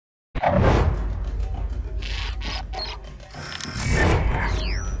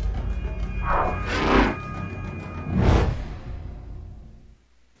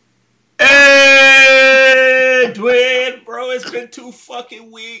been 2 fucking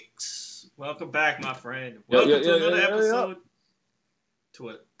weeks. Welcome back, my friend. Yeah, Welcome to another yeah. episode.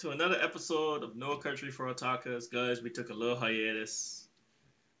 To another episode of No Country for Otakas, guys. We took a little hiatus.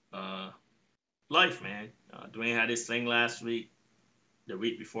 Uh, life, man. Dwayne had his thing last week. The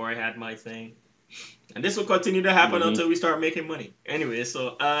week before I had my thing, and this will continue to happen until we start making money. Anyway,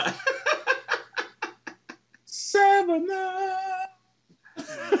 so 7-Up.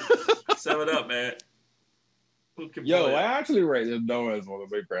 7-Up, man. Yo, I actually rate them down as one of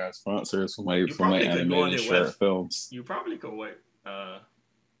my brand sponsors for my animated short films. You probably could go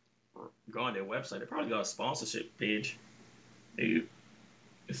on their website. They probably got a sponsorship page. In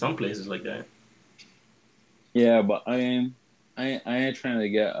some places like that. Yeah, but I ain't trying to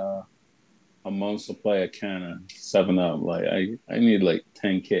get a month's supply of can of 7-Up. Like I need like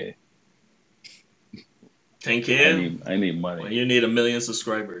 10K. 10K? I need money. Well, you need 1 million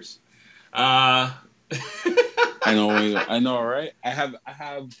subscribers. I know, right? I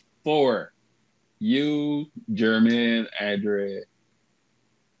have 4. You, German, Adre,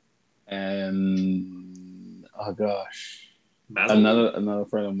 and oh gosh, Basil? another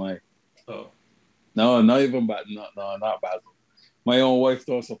friend of mine. Oh, no, not even not Basil. My own wife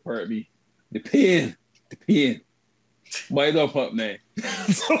don't support me. The pain. But I don't put me. I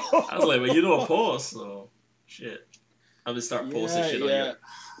was like, well, you don't post, so shit. I'm gonna start posting shit on you.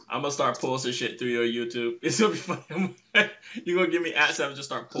 I'm gonna start posting shit through your YouTube. It's gonna be fun. You're gonna give me access and just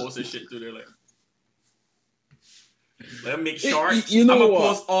start posting shit through there, like. Let me make shorts. I'm gonna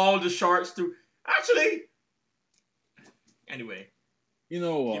post all the shorts through. Actually, anyway. You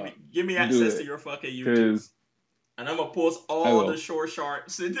know what? Give me access to your fucking YouTube, and I'm gonna post all the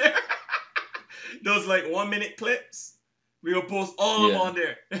shorts in there. Those like 1-minute clips. We will post all of them on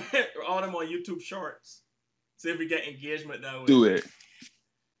there. All of them on YouTube Shorts. See if we get engagement that way. Do it.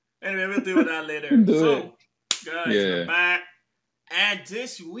 Anyway, we'll deal with that later. Guys, we're back. And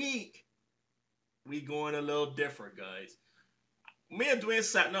this week, we going a little different, guys. Me and Dwayne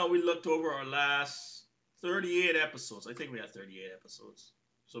sat down, we looked over our last 38 episodes. I think we had 38 episodes.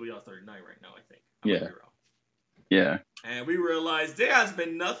 So we are 39 right now, I think. Yeah. And we realized there has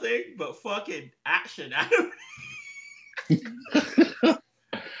been nothing but fucking action.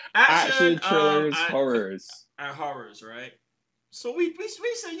 action thrillers, horrors. And horrors, right? So we say,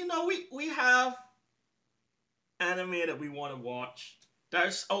 we have anime that we want to watch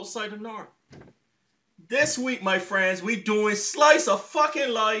that's outside the norm. This week, my friends, we doing Slice of Fucking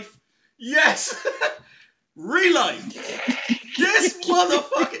Life. Yes! Real life. This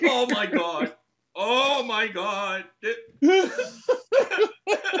motherfucking... Oh my god. This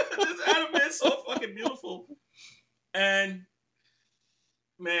anime is so fucking beautiful. And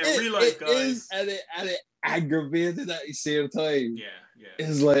man, real life, guys. It is, and it aggravated at the same time. Yeah.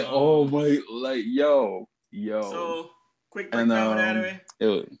 It's like, oh my, like, yo. So, quick breakdown anime.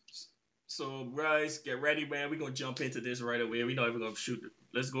 So, guys, get ready, man. We're going to jump into this right away. We know we're going to shoot.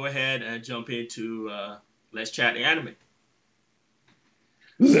 Let's go ahead and jump into Let's Chat the Anime.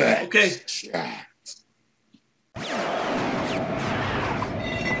 Okay.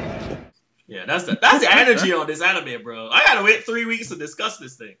 Yeah, that's the energy on this anime, bro. I gotta wait 3 weeks to discuss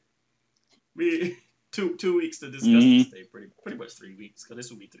this thing. We 2 weeks to discuss this thing. Pretty much 3 weeks, because this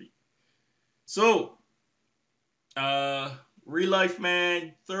will be 3. So, real life,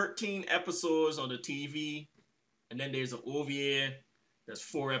 man. 13 episodes on the TV, and then there's an OVA that's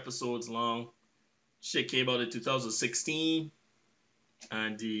 4 episodes long. Shit came out in 2016,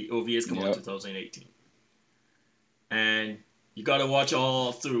 and the OVAs come out in 2018. And you gotta watch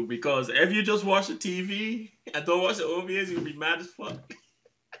all through, because if you just watch the TV and don't watch the OVAs, you'll be mad as fuck.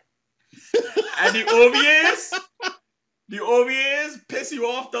 And the OVAs piss you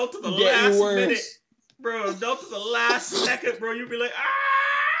off down to the last minute. Bro, down to the last second, bro. You'll be like,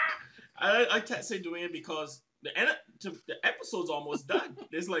 ah! I texted Dwayne because the episode's almost done.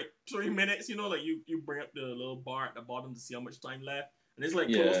 There's like 3 minutes, like you bring up the little bar at the bottom to see how much time left. And it's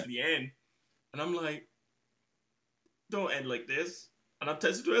like close to the end. And I'm like, don't end like this. And I'm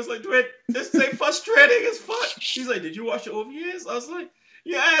texting Dwayne, I was like, Dwayne, this thing frustrating as fuck. He's like, did you watch the OVAs? I was like,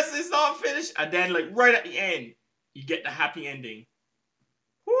 yes, it's not finished. And then like right at the end, you get the happy ending.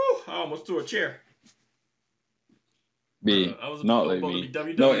 Whew, I almost threw a chair. Not like me.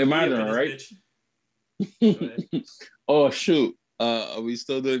 No, imagine, right? Oh shoot. Are we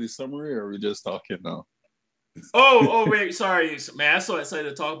still doing the summary, or are we just talking now? Oh, wait, sorry, man. I'm so excited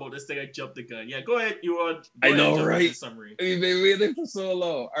to talk about this thing. I jumped the gun. Yeah, go ahead. I know, right? Summary. We've been waiting for so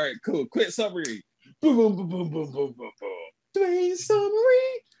long. All right, cool. Quick summary. Boom, boom, boom, boom, boom, boom, boom, boom. Dwayne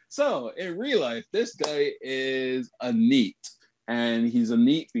summary. So, in real life, this guy is a NEET, and he's a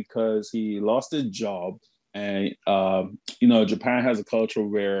NEET because he lost his job And Japan has a culture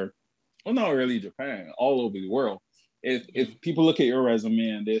where, well, not really Japan, all over the world. If people look at your resume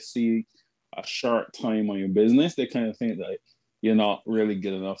and they see a short time on your business, they kind of think that you're not really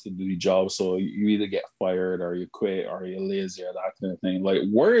good enough to do the job. So you either get fired or you quit or you're lazy or that kind of thing. Like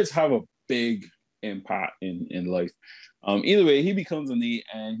words have a big impact in life. Either way, he becomes a NEET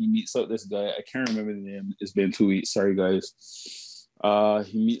and he meets up this guy. I can't remember the name. It's been 2 weeks. Sorry, guys.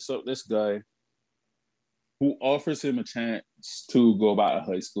 He meets up this guy who offers him a chance to go back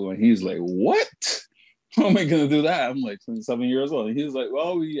to high school. And he's like, what? How am I going to do that? I'm like 27 years old. And he's like,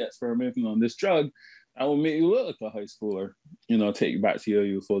 well, we experimenting on this drug that will make you look like a high schooler, take you back to your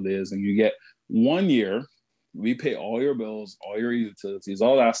youthful days. And you get 1 year. We pay all your bills, all your utilities,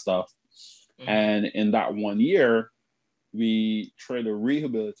 all that stuff. Mm-hmm. And in that 1 year, we try to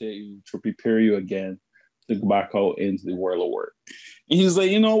rehabilitate you to prepare you again to go back out into the world of work. And he's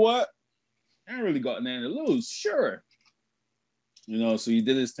like, you know what? I ain't really got nothing to lose. Sure. So he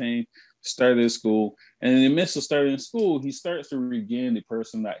did his thing, started his school. And in the midst of starting school, he starts to regain the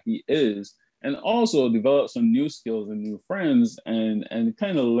person that he is and also develop some new skills and new friends and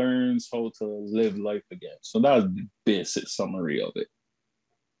kind of learns how to live life again. So that was the basic summary of it.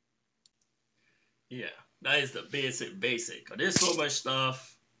 Yeah, that is the basic. There's so much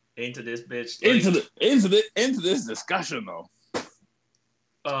stuff into this bitch. Into this discussion though.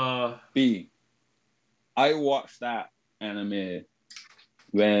 I watched that anime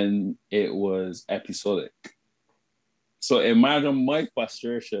when it was episodic. So imagine my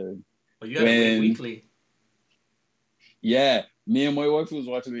frustration. Well, you had to wait weekly. Yeah, me and my wife was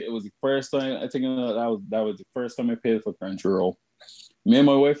watching it. It was the first time. I think that was the first time I paid for Crunchyroll. Me and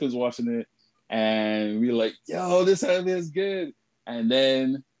my wife was watching it, and we were like, "Yo, this anime is good." And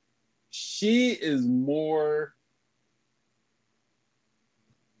then she is more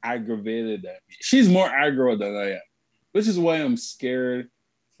aggravated than me. She's more aggro than I am, which is why I'm scared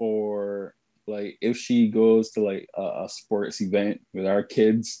for like if she goes to like a sports event with our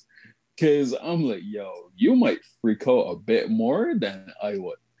kids, because I'm like, yo, you might freak out a bit more than I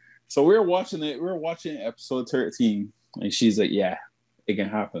would. So we're watching it. We're watching episode 13, and she's like, yeah, it can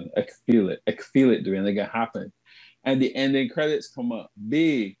happen. I can feel it. I can feel it doing. It can happen. And the ending credits come up.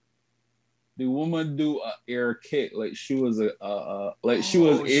 The woman do a air kick like she was she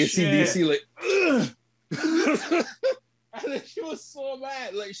was AC/DC like and then she was so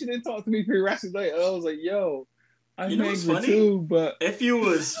mad like she didn't talk to me for the rest of the night. And I was like, yo, I'm angry too. But if you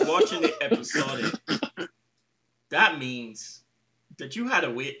was watching it episodic, that means that you had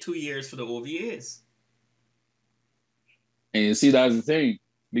to wait 2 years for the OVAs. And you see, that's the thing,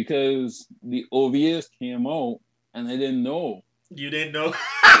 because the OVAs came out and I didn't know. You didn't know.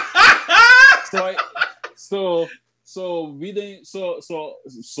 So we didn't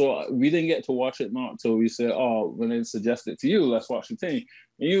get to watch it not until we said, oh, when they suggested to you, let's watch the thing.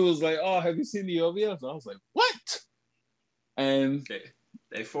 And you was like, oh, have you seen the OVS? I was like, what? And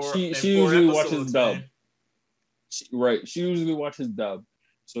she usually watches dub. She usually watches dub.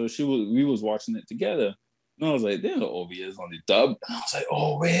 So we was watching it together. And I was like, there's no OVS on the dub. And I was like,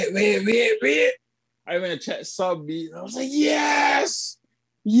 oh, wait. I went to check sub beat. And I was like, yes.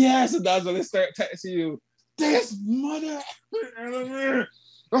 And that's when they start texting you, this mother.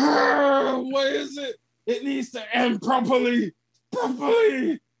 What is it? It needs to end properly.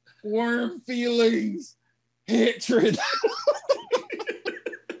 Warm feelings. Hatred.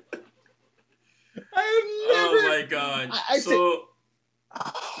 Oh my god.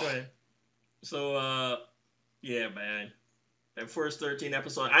 Yeah, man. That first 13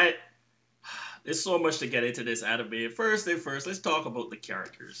 episodes, there's so much to get into this anime. First, let's talk about the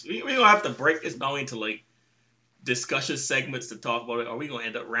characters. We're gonna have to break this down into like discussion segments to talk about it. Are we gonna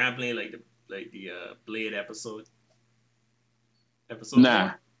end up rambling like the Blade episode?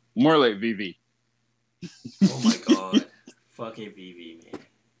 Nah, more like VV. Oh my god, fucking VV, man.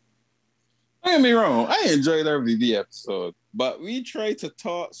 Don't get me wrong, I enjoyed our VV episode, but we tried to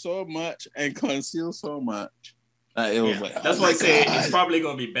talk so much and conceal so much that it was like. That's why I say it's probably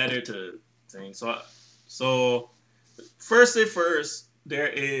gonna be better to. So first thing first, there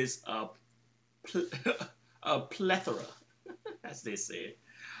is a plethora, as they say,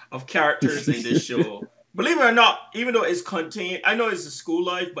 of characters in this show. Believe it or not, even though it's contained, I know it's a school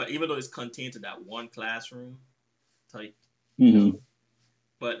life, but even though it's contained to that one classroom type,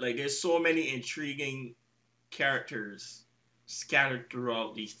 but like there's so many intriguing characters scattered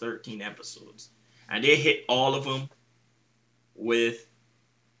throughout these 13 episodes, and they hit all of them with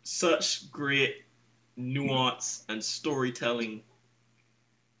such great nuance and storytelling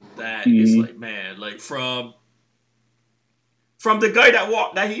that it's like, man, like from from the guy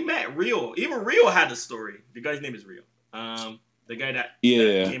that he met, Rio. Even Rio had a story. The guy's name is Rio. The guy that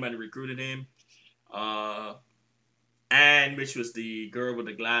came out and recruited him. And which was the girl with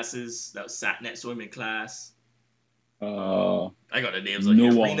the glasses that sat next to him in class. I got the names on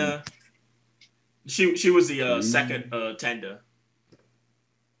here. Rena. She was the second tender.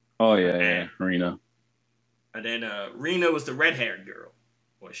 Oh yeah, Rena. And then Rena was the red-haired girl.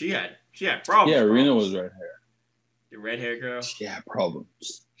 Well, she had problems. Yeah, Rena was red hair. The red-haired girl. She had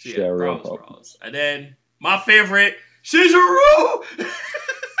problems. She had problems. And then my favorite, Shizuru.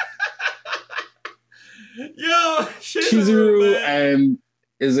 Yo, Shizuru, and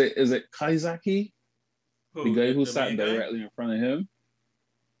is it Kaizaki? Who? The guy who sat directly in front of him?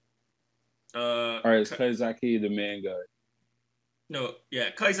 Or is Kaizaki the main guy? No,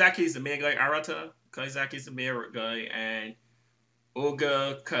 yeah, Kaizaki is the main guy. Arata, Kaizaki is the main guy, and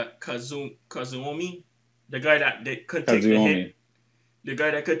Oga Kazuomi, the guy that couldn't take the hit. The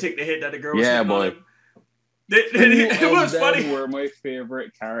guy that could take the hit that the girl was hitting on him. It was funny. Were my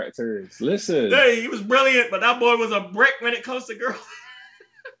favorite characters. Listen, hey, he was brilliant, but that boy was a brick when it comes to girls.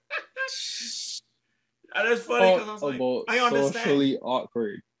 And it's funny because I was like, I understand. Socially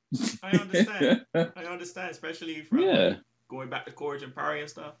awkward. I understand, especially from going back to Courage and Parry and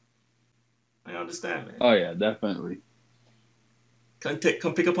stuff. I understand, man. Oh yeah, definitely. Come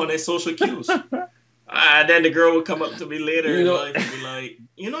pick up on their social cues. And then the girl would come up to me later in life and be like,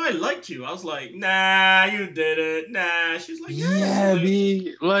 I liked you. I was like, nah, you didn't. Nah. She's like, yeah,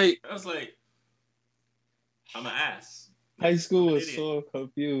 I was like, I'm an ass. High school was so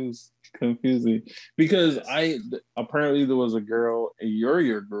confusing. Because apparently there was a girl in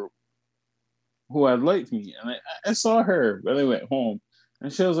your group who had liked me. And I saw her when I went home.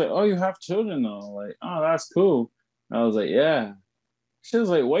 And she was like, oh, you have children now. Like, oh, that's cool. And I was like, yeah. She was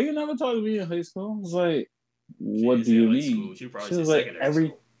like, why you never talk to me in high school? I was like, what do you mean? She was like,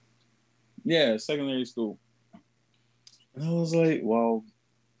 school. Yeah, secondary school. And I was like, well,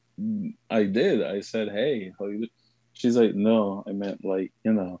 I did. I said, hey, how you doing? She's like, no, I meant like,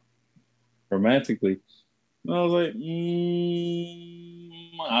 romantically. And I was like,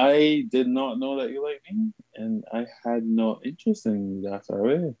 I did not know that you liked me, and I had no interest in you. That's all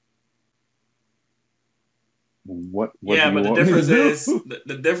right. What yeah, but the difference is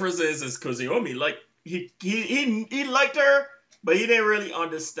the difference is Kozuyomi, like he liked her, but he didn't really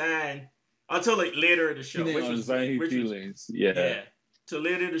understand until like later in the show. He didn't understand his feelings. Yeah. So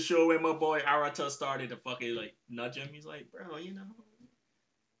later in the show when my boy Arata started to fucking like nudge him, he's like, bro, you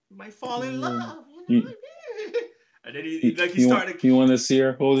might fall in love. And then he started. You want to see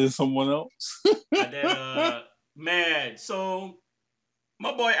her holding someone else? And then man, so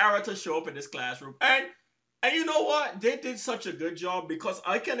my boy Arata show up in this classroom and you know what? They did such a good job because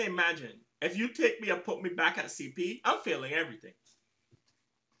I can imagine if you take me and put me back at CP, I'm failing everything.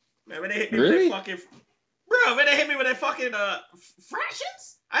 Man, when they hit me with their fucking... Bro, when they hit me with their fucking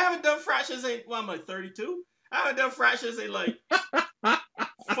fractions? I haven't done fractions in... Well, I'm like 32. I haven't done fractions in like...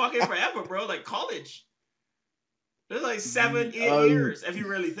 fucking forever, bro. Like college. There's like 7-8 years if you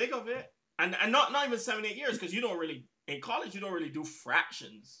really think of it. And not even 7-8 years because you don't really... In college, you don't really do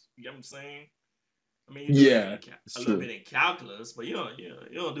fractions. You get what I'm saying? I mean, you do a little bit in calculus, but you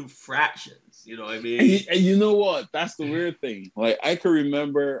don't do fractions. You know what I mean? And you know what? That's the weird thing. Like I can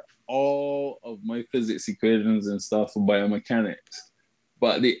remember all of my physics equations and stuff for biomechanics,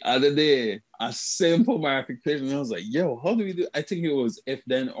 but the other day, a simple math equation, I was like, "Yo, how do we do?" I think it was if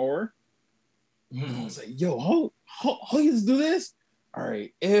then or. I was like, "Yo, how you do this?" All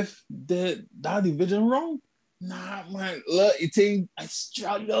right, if that division wrong, nah, man. Look, you think I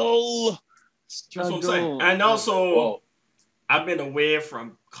struggle. That's what I'm saying. And also, I've been away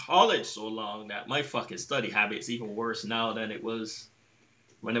from college so long that my fucking study habit's even worse now than it was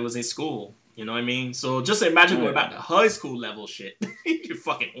when it was in school. You know what I mean? So just imagine going back to high school level shit. Your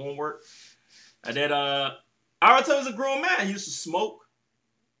fucking homework. And then Arata was a grown man. He used to smoke.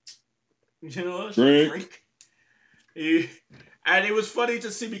 Drink. And it was funny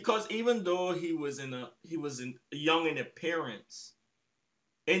to see because even though he was young in appearance,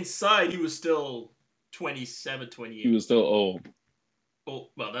 inside, he was still 27, 28. He was still old. Oh,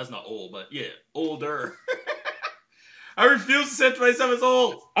 well, that's not old, but yeah, older. I refuse to say 27 is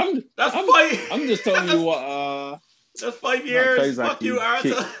old. I'm just telling you what. That's 5 years. Fuck you,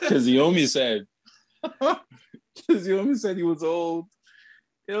 Arata. Kozuyomi said. Kozuyomi said he was old.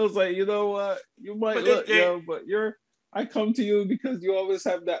 It was like, you know what? You might look young, but I come to you because you always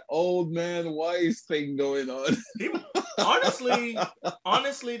have that old man wise thing going on.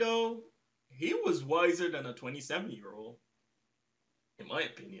 Honestly though, he was wiser than a 27-year-old. in my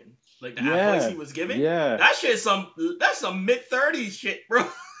opinion. Like the advice he was giving, that's some mid-30s shit, bro. I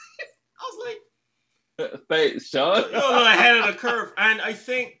was like, thanks, Sean. You're a little ahead of the curve, and I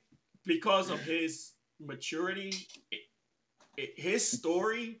think because of his maturity, his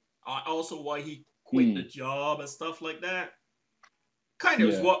story, also why he quit the job and stuff like that, kind of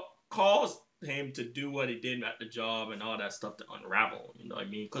is what caused him to do what he did at the job and all that stuff to unravel. You know what I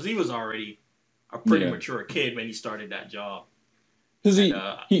mean? Because he was already a pretty mature kid when he started that job. Because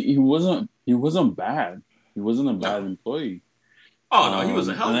he wasn't bad. He wasn't a bad employee. Oh no, he was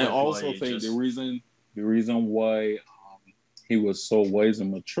a hell of an employee. And I also think the reason why he was so wise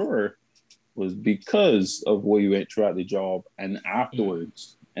and mature was because of what he went through at the job and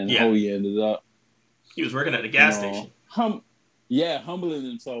afterwards, and how he ended up. He was working at the gas station. Humbling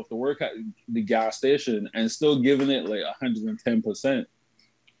himself to work at the gas station and still giving it like 110%.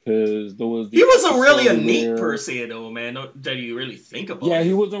 Because he wasn't really a neat person, though, man. That you really think about. Yeah,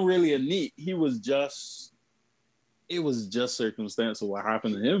 he wasn't really a neat. He was just. It was just circumstantial what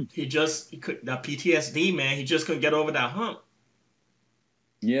happened to him. He could that PTSD, man. He just couldn't get over that hump.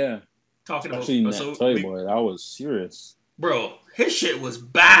 Yeah. Especially about that Toy Boy, that was serious, bro. His shit was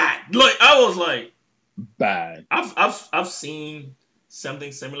bad. Like I was like, bad. I've seen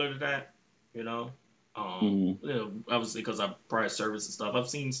something similar to that, you know. You know, obviously because I've prior service and stuff. I've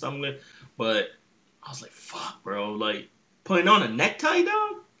seen something, but I was like, fuck, bro. Like putting on a necktie,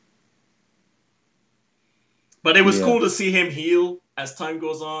 dog. But it was cool to see him heal as time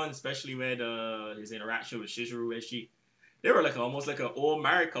goes on, especially with his interaction with Chizuru and they were like almost like an old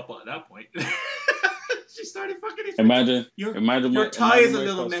married couple at that point. She started fucking his Imagine your tie is a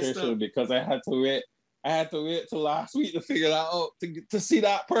little messed up. Because I had to wait till last week to figure that out to see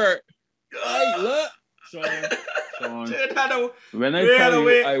that part. Hey, look. Sean. When I tell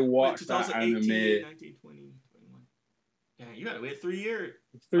you I watched that anime 19, 20, 21. Yeah, you gotta wait 3 years.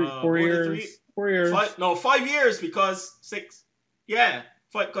 4 years. 4 years. 5 years because 6. Yeah.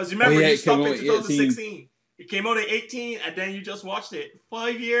 Because remember you stopped in 2016. It came out in 18 and then you just watched it.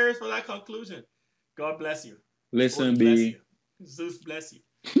 5 years for that conclusion. God bless you. Listen, B. Zeus bless you.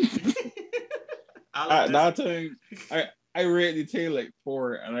 At that time, I rated the tail like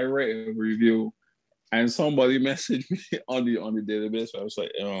 4 and I write a review. And somebody messaged me on the database. I was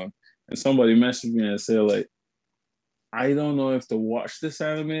like, and somebody messaged me and said, like, I don't know if to watch this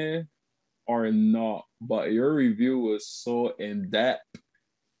anime or not, but your review was so in-depth,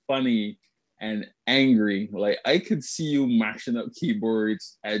 funny, and angry. Like, I could see you mashing up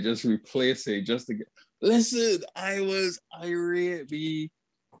keyboards and just replace it just to get... Listen, I was irate, B.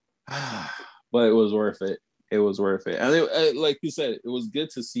 But it was worth it. It was worth it. And like you said, it was good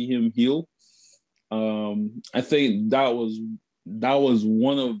to see him heal. I think that was the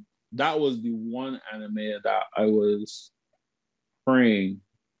one anime that I was praying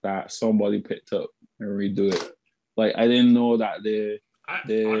that somebody picked up and redo it. Like I didn't know that they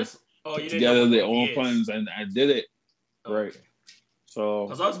together their own funds and I did it. Okay. Right. So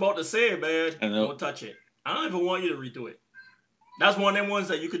because I was about to say, man, don't touch it. I don't even want you to redo it. That's one of them ones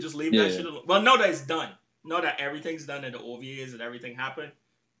that you could just leave that shit alone. Well, know that it's done. Know that everything's done in the OVAs and everything happened.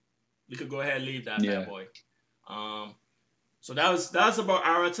 You could go ahead and leave that bad boy. So that's about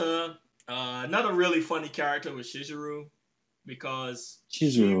Arata. Another really funny character was Chizuru because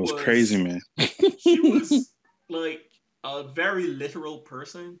Chizuru was crazy, man. She was like a very literal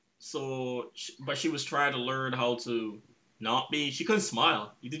person. But she was trying to learn how to not be. She couldn't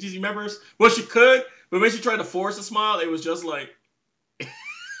smile. Did you remember? Well, she could, but when she tried to force a smile, it was just like,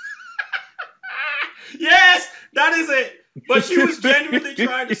 yes, that is it. But she was genuinely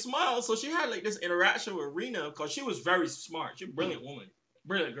trying to smile, so she had like this interaction with Rina because she was very smart. She's a brilliant woman,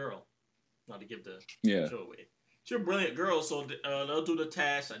 brilliant girl. Not to give the show away. She's a brilliant girl, so they'll do the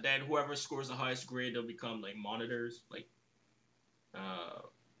test, and then whoever scores the highest grade, they'll become like monitors, like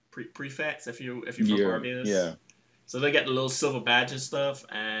prefects. If you're from Barbados, So they get the little silver badge and stuff.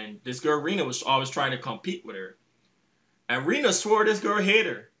 And this girl Rina was always trying to compete with her, and Rina swore this girl hated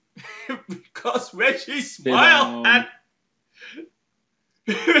her because when she smiled at.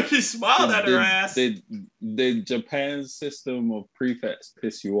 She smiled at her ass. Did Japan's system of prefects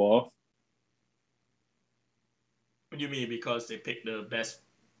piss you off? What do you mean? Because they picked the best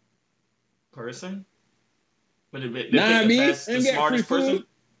person? But they the smartest person?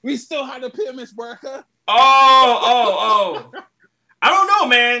 We still had to pick Miss Barker. Oh. I don't know,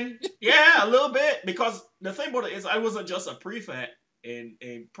 man. Yeah, a little bit. Because the thing about it is I wasn't just a prefect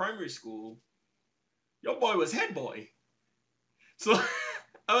in primary school. Your boy was head boy. So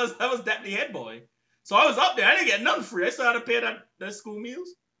I was deputy head boy. So I was up there. I didn't get nothing free. I still had to pay that school meals.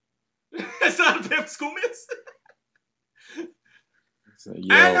 I still had to pay for school meals. So,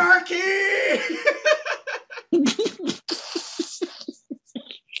 yo. Anarchy.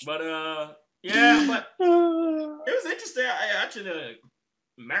 But yeah, but it was interesting. I actually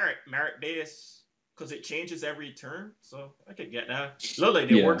merit based because it changes every turn, so I could get that. Look like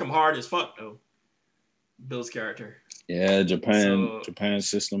they work him hard as fuck though. Bill's character. Yeah, Japan's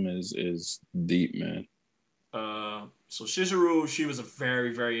system is deep, man. So Chizuru, she was a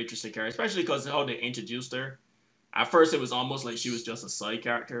very, very interesting character, especially because how they introduced her. At first, it was almost like she was just a side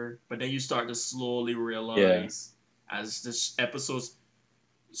character, but then you start to slowly realize as this episodes.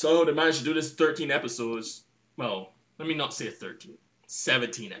 So they managed to do this 13 episodes. Well, let me not say 13,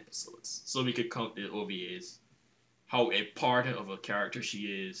 17 episodes, so we could count the OVAs. How important of a character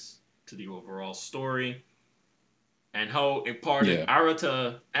she is to the overall story, and how important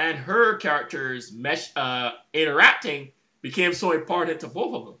Arata and her characters interacting became so important to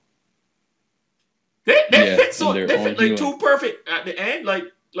both of them. They fit so they fit like too perfect at the end. Like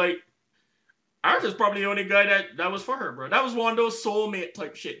Arata's probably the only guy that was for her, bro. That was one of those soulmate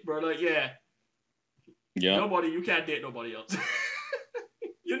type shit, bro. Like nobody, you can't date nobody else.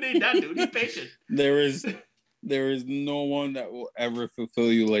 You need that dude. He's patient. There is no one that will ever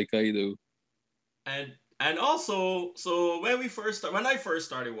fulfill you like I do. And also, so when I first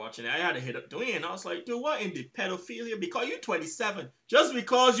started watching it, I had to hit up Dwayne. I was like, dude, what in the pedophilia? Because you're 27. Just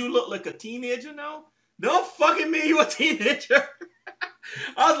because you look like a teenager now, don't fucking mean you a teenager.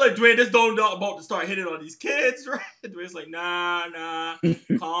 I was like, Dwayne, this don't about to start hitting on these kids, right? Dwayne's like, nah,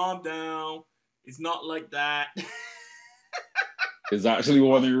 calm down. It's not like that. It's actually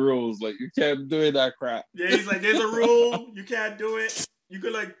one of the rules. Like, you can't do that crap. Yeah, he's like, there's a rule. You can't do it. You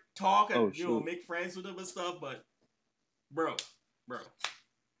could like talk and make friends with him and stuff, but bro.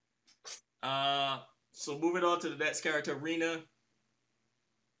 So moving on to the next character, Rina.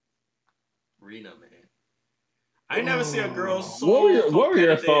 Rina, man. I never see a girl so What were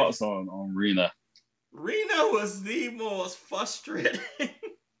your thoughts on Rina? Rina was the most frustrating,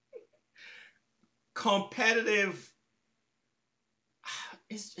 competitive.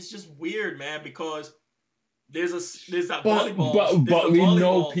 It's just weird, man, because there's that volleyball. But we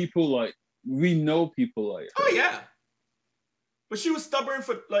know people like her. Oh yeah. But she was stubborn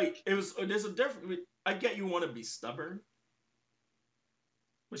for like there's a difference. I get you want to be stubborn.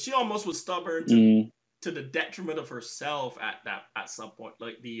 But she almost was stubborn to the detriment of herself at some point.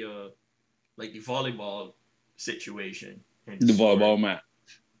 Like the volleyball situation. The volleyball match.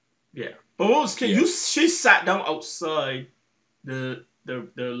 Yeah. But what was she sat down outside the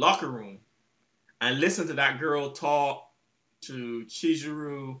locker room and listened to that girl talk to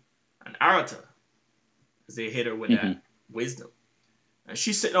Chizuru and Arata as they hit her with that wisdom. And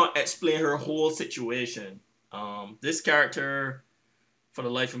she's sitting on explaining her whole situation. This character, for the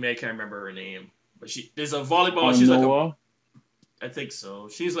life of me, I can't remember her name. But there's a volleyball. She's like I think so.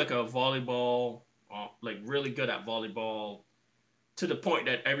 She's like a volleyball, like really good at volleyball, to the point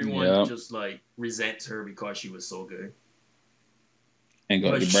that everyone just like resents her because she was so good. Ain't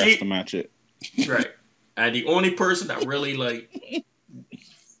got the breast to match it. Right. And the only person that really like,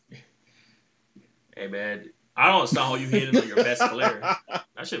 hey man, I don't understand how you hated on your best player.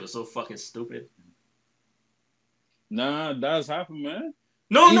 That shit was so fucking stupid. Nah, it does happen, man.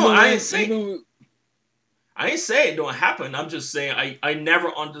 No, I ain't saying it don't happen. I'm just saying I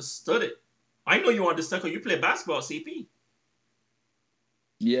never understood it. I know you understand because you play basketball, CP.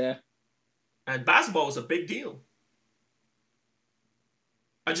 Yeah. And basketball was a big deal.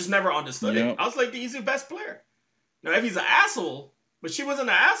 I just never understood it. I was like, he's the best player. Now, if he's an asshole, but she wasn't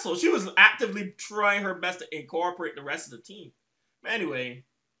an asshole. She was actively trying her best to incorporate the rest of the team. But anyway.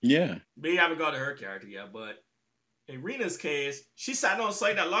 Yeah. We haven't got to her character yet, but in Rina's case, she sat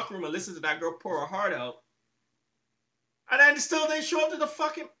outside that locker room and listened to that girl pour her heart out. And then still they show up to the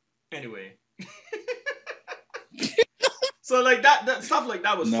fucking... Anyway. So like that stuff like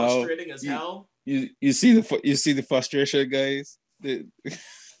that was frustrating as hell. You see the frustration, guys. I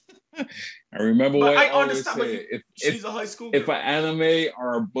remember but what I understand. Say. She's a high school girl. If an anime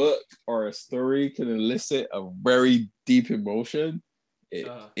or a book or a story can elicit a very deep emotion, it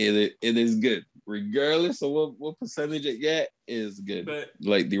is good, regardless of what percentage it get. Is good. But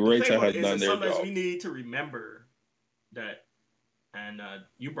like the writer has done their job. Sometimes we need to remember that, and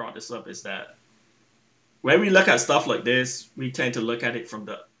you brought this up, is that when we look at stuff like this, we tend to look at it from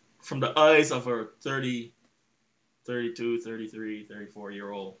the eyes of a 30, 32, 33,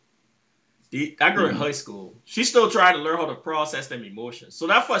 34-year-old. That girl in high school, she still trying to learn how to process them emotions. So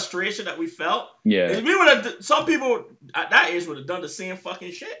that frustration that we felt, some people at that age would have done the same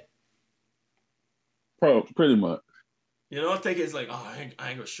fucking shit. Pretty much. You know, I think it's like, I ain't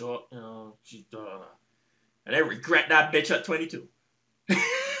gonna show up. You know, and they regret that bitch at 22.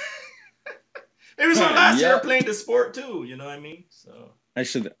 It was on last year Yep. playing the sport too. You know what I mean? So I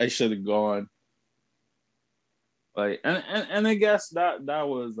should have gone. Like and I guess that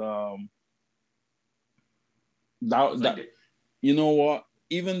was it was that like you know what?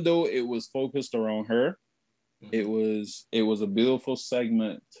 Even though it was focused around her, mm-hmm. it was a beautiful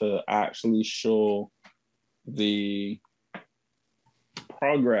segment to actually show the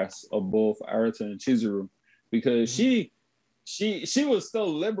progress of both Arata and Chizuru, because Mm-hmm. she was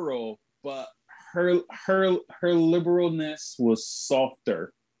still liberal, but her liberalness was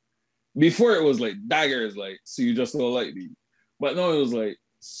softer. Before it was like dagger is like, so you just don't like me, but no, it was like,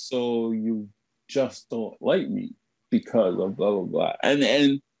 so you just don't like me because of blah blah blah,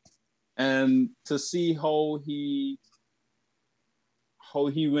 and to see how he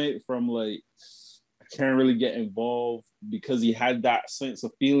went from like, I can't really get involved, because he had that sense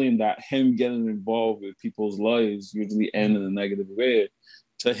of feeling that him getting involved with people's lives usually end in a negative way,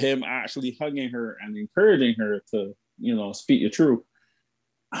 to him actually hugging her and encouraging her to, speak the truth.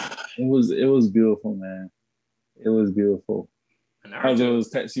 It was beautiful, man. It was beautiful. And As I Naruto.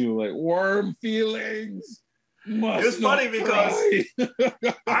 was texting you, like, warm feelings It was must funny not because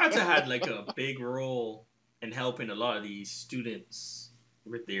cry. Naruto had like a big role in helping a lot of these students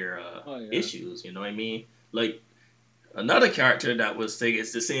with their Oh yeah. issues. You know what I mean? Like another character that was saying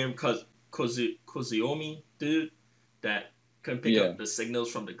it's the same Kozuyomi dude that can pick Yeah. up the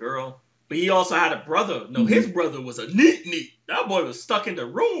signals from the girl. But he also had a brother. No, his Mm-hmm. brother was a neat. That boy was stuck in the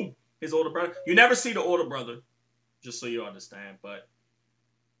room. His older brother. You never see the older brother, just so you understand. But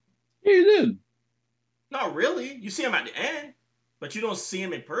He did. not really. You see him at the end, but you don't see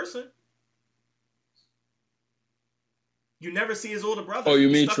him in person. You never see his older Oh, brother. you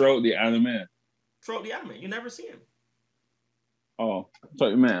He's mean stuck throughout the anime? throughout the anime. You never see him. Oh, I thought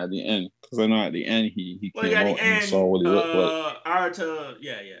you meant at the end, because I know at the end he Well, yeah, came at the out and you saw end, what he looked like. Arata,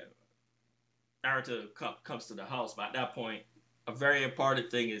 Arata comes to the house, but at that point, a very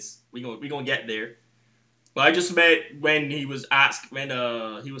important thing is we gonna get there. But I just meant when he was asked when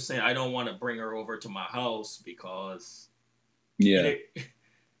he was saying I don't want to bring her over to my house because he Yeah. did.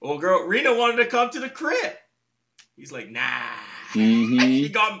 Well, girl, Rina wanted to come to the crib. He's like, nah. she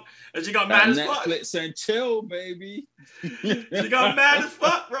Mm-hmm. got she got That mad as fuck. Netflix and chill, baby. She got mad as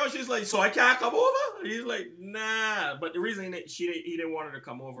fuck, bro. She's like, so I can't come over? He's like, nah. But the reason that he didn't want her to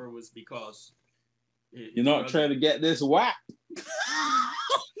come over was because You're his not brother, trying to get this whack.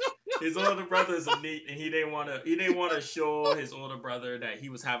 his older brother is a neat, and he didn't want to show his older brother that he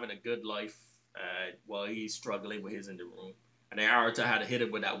was having a good life while he's struggling with his in the room. And then Arata had to hit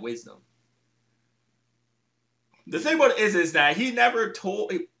him with that wisdom. The thing about it is that he never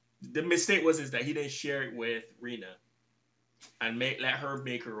told. The mistake was is that he didn't share it with Rina and let her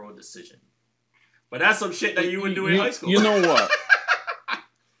make her own decision. But that's some shit that you would do in high school. You know what?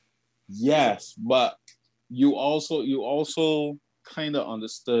 Yes, but you also kind of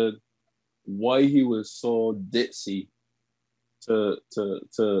understood why he was so ditzy to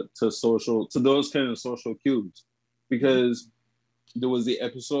those kind of social cues, because there was the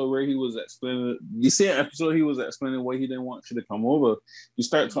episode where he was explaining the same episode he was explaining why he didn't want you to come over. You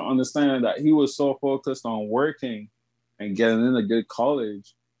start to understand that he was so focused on working and getting in a good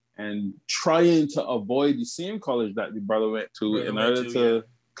college and trying to avoid the same college that the brother went to in order to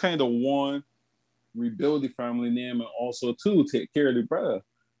kind of one, rebuild the family name, and also two, take care of the brother.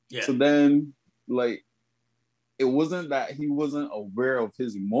 Yeah. So then, like, it wasn't that he wasn't aware of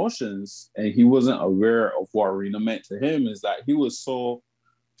his emotions and he wasn't aware of what Rina meant to him, is that he was so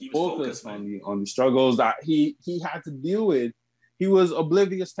focused on the struggles that he had to deal with. He was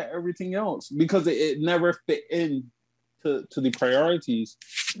oblivious to everything else because it never fit in to the priorities.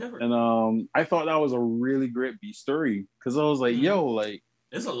 Never. And I thought that was a really great B story, because I was like, yo, like,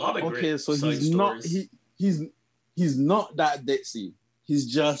 there's a lot of okay, so he's not he's not that ditzy. He's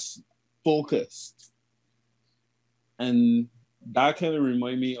just focused. And that kind of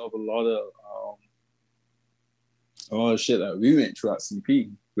remind me of a lot of shit that we went through at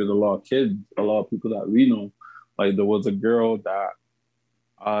CP with a lot of kids, a lot of people that we know. Like, there was a girl that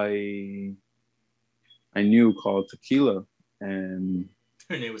I knew called Tequila, and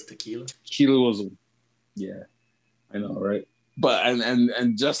her name was Tequila. Tequila was, yeah, I know, right? But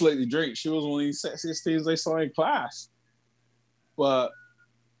and just like the drink, she was one of the sexiest things I saw in class. But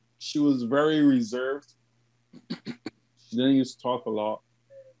she was very reserved. She didn't used to talk a lot,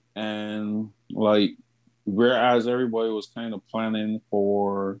 and like, whereas everybody was kind of planning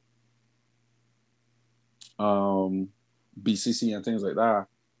for BCC and things like that,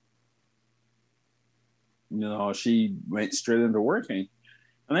 she went straight into working.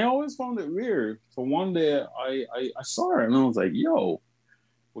 And I always found it weird. So one day I saw her and I was like, yo,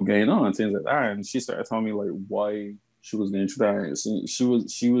 what going on and things like that. And she started telling me like why she was going through that. And she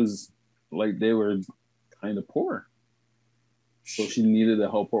was like they were kind of poor, so she needed to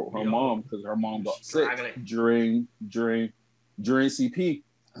help her mom because her mom got sick during CP.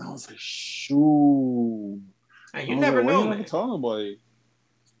 And I was like, shoot. And you never know, man. Never tell nobody?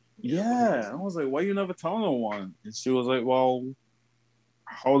 Yeah, I was like, why you never tell no one? And she was like, well,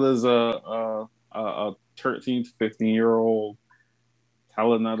 how does a 13 to 15-year-old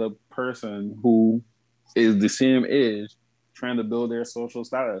tell another person who is the same age trying to build their social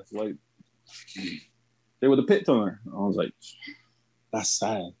status? Like, they would have picked on her. I was like, that's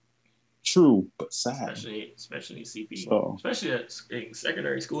sad. True, but sad. Especially CP. So, especially at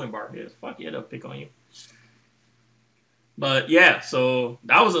secondary school in Barbados. Fuck yeah, they'll pick on you. But yeah, so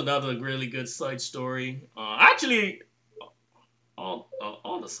that was another really good side story. Actually, all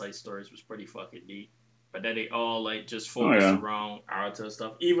the side stories was pretty fucking neat. But then they all like just focused around Arta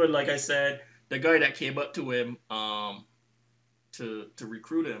stuff. Even like I said, the guy that came up to him to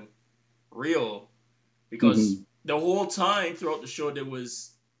recruit him, Rio, because the whole time throughout the show there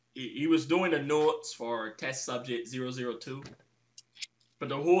was he was doing the notes for test subject 002. But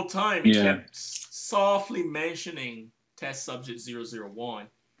the whole time he kept softly mentioning test subject 001,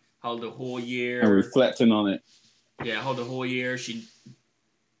 how the whole year and reflecting on it. Yeah, how the whole year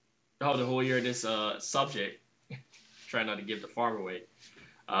this subject, try not to give the farm away,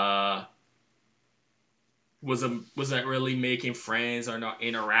 wasn't really making friends or not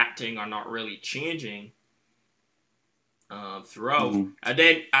interacting or not really changing throughout. And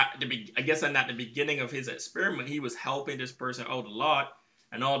then at the beginning of his experiment, he was helping this person out a lot,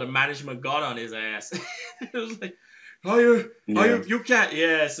 and all the management got on his ass. It was like, you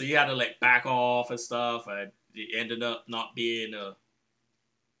can't, so you had to like back off and stuff, and it ended up not being a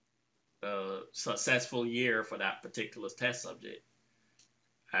successful year for that particular test subject.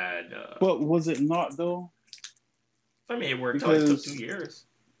 And but was it not though? I mean, it worked out. It took 2 years.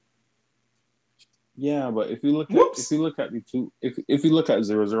 Yeah, but if you look at the two, if you look at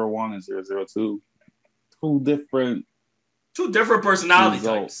 001 and 002, two different personality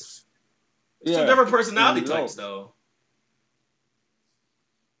types. Two different personality types, though.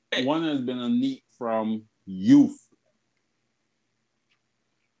 One has been a NEET from youth.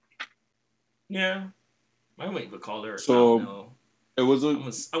 Yeah, I wouldn't even call her. So it was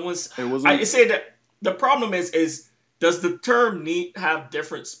I say that the problem is does the term NEET have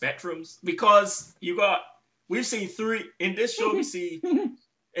different spectrums? Because we've seen three in this show. We see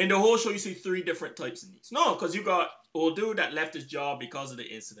in the whole show you see 3 different types of NEETs. No, because you got old dude that left his job because of the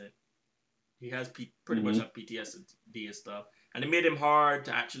incident. He has pretty much have PTSD and stuff. And it made him hard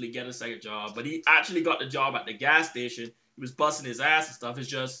to actually get a second job. But he actually got the job at the gas station. He was busting his ass and stuff. It's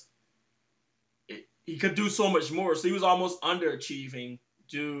just, he could do so much more. So he was almost underachieving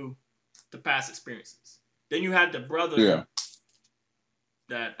due to past experiences. Then you had the brother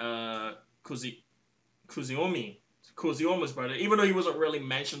that, Kozioma's brother. Even though he wasn't really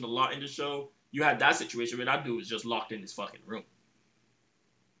mentioned a lot in the show, you had that situation where that dude was just locked in his fucking room.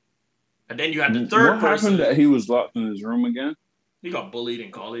 And then you had the third person. What happened that he was locked in his room again? He got bullied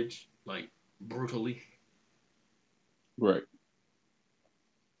in college, like, brutally. Right.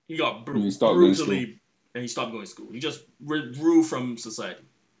 He got brutally, and he stopped going to school. He just withdrew from society.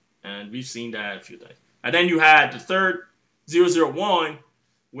 And we've seen that a few times. And then you had the third 001,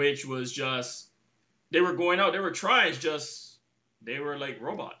 which was just, they were going out, they were trying, they were like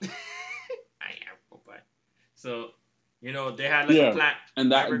robot. I am robot. So, they had like a plan.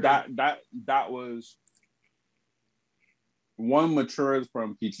 And that was one matured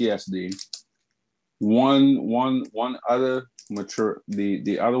from PTSD. One other mature.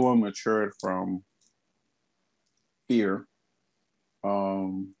 The other one matured from fear,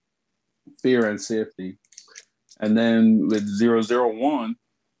 fear and safety. And then with 001,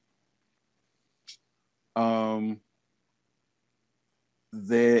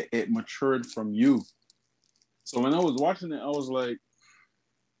 it matured from youth. So when I was watching it, I was like,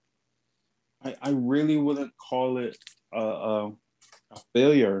 I really wouldn't call it a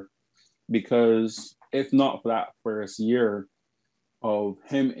failure, because if not for that first year of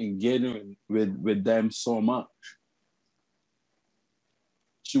him engaging with them so much,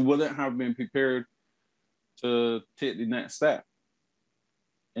 she wouldn't have been prepared to take the next step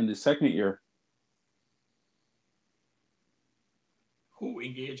in the second year. Who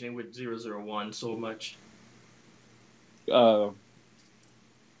engaging with 001 so much?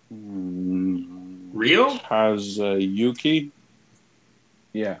 Rio? Has Yuki?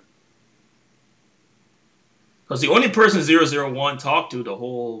 Yeah. Because the only person 001 talked to the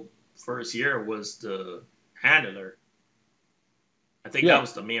whole first year was the handler. I think that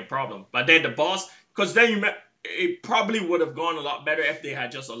was the main problem. But then the boss, because then it probably would have gone a lot better if they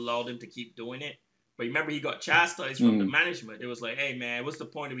had just allowed him to keep doing it. But remember, he got chastised from the management. It was like, hey, man, what's the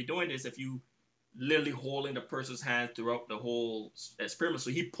point of me doing this if you literally holding the person's hand throughout the whole experiment?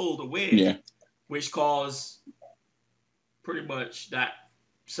 So he pulled away, which caused pretty much that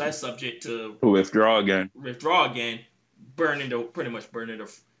side subject to withdraw again. Burning the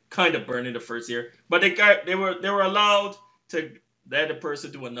first year. But they were allowed to let the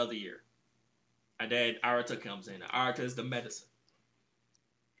person do another year. And then Arata comes in. Arata is the medicine.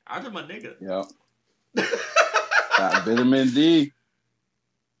 Arata my nigga. Yep. That vitamin D.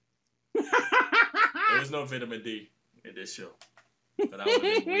 There's no vitamin D in this show. But that would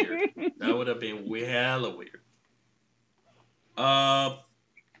have been weird. That would have been hella weird.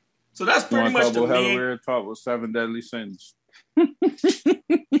 So that's pretty much the main. Weird talk with 7 Deadly Sins. I still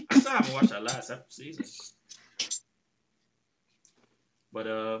haven't watched that last season.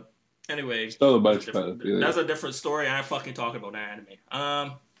 But anyway, still a bunch that's a different story. I ain't fucking talking about that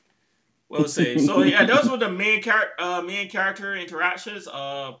anime. What was say? So yeah, those were the main character interactions.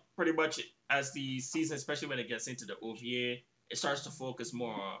 Pretty much as the season, especially when it gets into the OVA, it starts to focus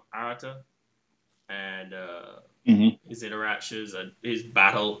more on Arata and his interactions and his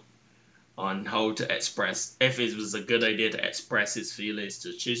battle on how to express, if it was a good idea to express his feelings to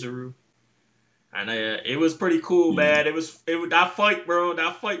Chizuru. And it was pretty cool, man. It was that fight, bro.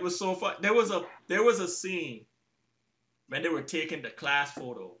 That fight was so fun. There was a scene when they were taking the class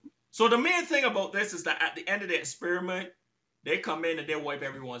photo. So the main thing about this is that at the end of the experiment, they come in and they wipe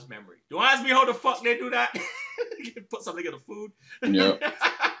everyone's memory. Don't ask me how the fuck they do that. Put something in the food. Yeah.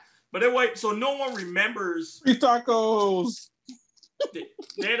 But they wipe, so no one remembers. Free tacos.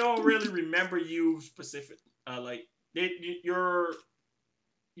 They don't really remember you specific. Like you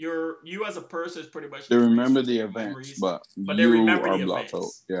as a person is pretty much. They remember the events, but they remember the events.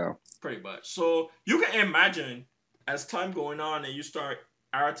 Out. Yeah. Pretty much. So you can imagine as time going on and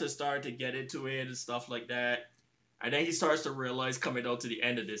Arata started to get into it and stuff like that. And then he starts to realize coming out to the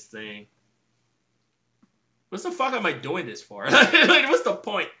end of this thing. What the fuck am I doing this for? Like, what's the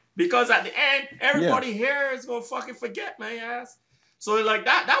point? Because at the end, everybody here is gonna fucking forget my ass. So like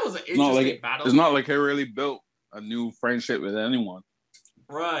that was an interesting battle. It's not like he really built a new friendship with anyone.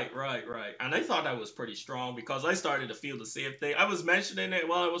 Right. And I thought that was pretty strong because I started to feel the same thing. I was mentioning it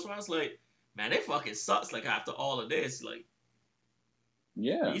while I was like, man, it fucking sucks. Like after all of this, like,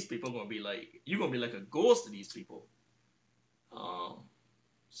 these people gonna be like, you're gonna be like a ghost to these people.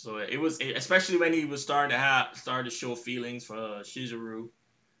 So it was, especially when he was starting to show feelings for Chizuru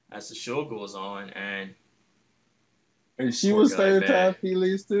as the show goes on, and she was starting to have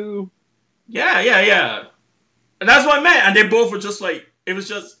feelings too. Yeah, and that's what I meant. And they both were just like, it was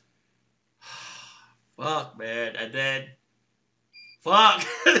just, fuck, man, and then. Fuck,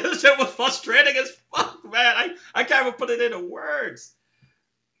 this shit was frustrating as fuck, man. I can't even put it into words.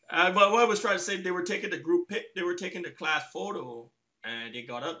 But what I was trying to say, they were taking the group pic, they were taking the class photo, and they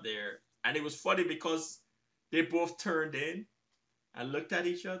got up there, and it was funny because they both turned in and looked at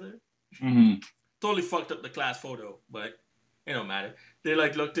each other. Totally fucked up the class photo, but it don't matter. They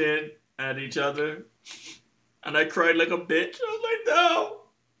like looked in at each other, and I cried like a bitch. I was like, no,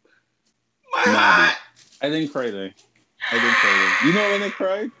 my heart. I didn't cry there. You know when I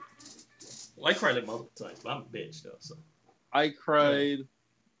cried? Well, I cried like multiple times, but I'm a bitch though. So I cried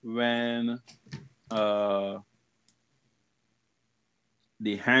when the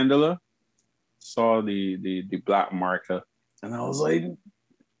handler saw the black marker, and I was like,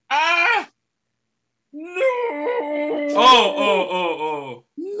 no! Oh!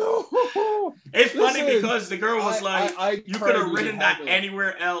 No! It's funny because the girl was like, you could have written that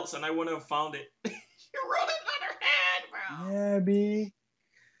anywhere else, and I wouldn't have found it. You wrote it on her hand, bro. Yeah, B.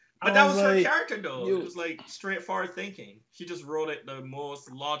 But that was her character, though. It was like straightforward thinking. She just wrote it the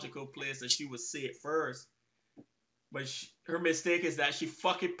most logical place that she would see it first. But her mistake is that she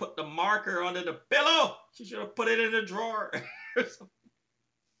fucking put the marker under the pillow. She should have put it in the drawer.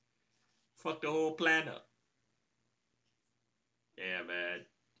 Fuck the whole plan up. Yeah, man.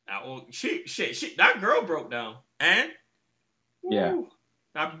 That girl broke down. And? Yeah.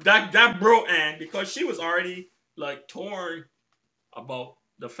 That broke Anne because she was already like torn about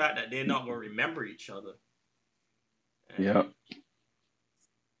the fact that they're not going to remember each other. Yeah.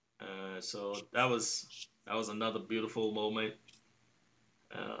 So that was another beautiful moment.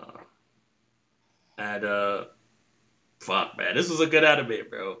 Fuck, man, this was a good anime,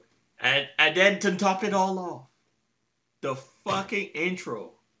 bro. And then to top it all off, the fucking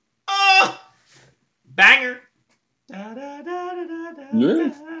intro. Oh! Banger. Da, da, da, da, da, da, yeah.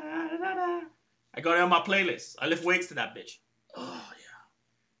 da, da, da. I got it on my playlist. I lift weights to that bitch. Oh,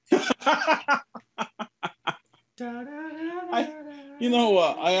 You know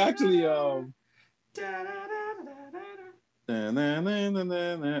what? I actually oh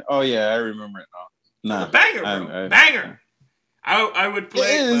yeah, I remember it now. Nah, it's a banger, bro. Banger. I would play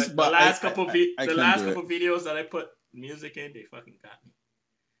it, but the last couple videos that I put music in, they fucking got me.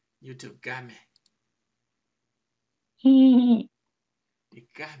 YouTube got me. They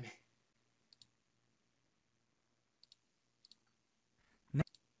got me.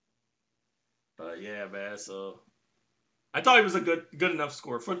 But yeah, man. So I thought it was a good enough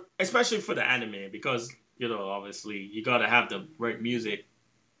score especially for the anime, because obviously you gotta have the right music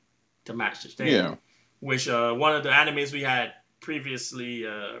to match the thing. Yeah. Which one of the animes we had previously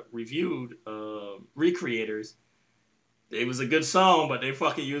reviewed, Recreators, it was a good song, but they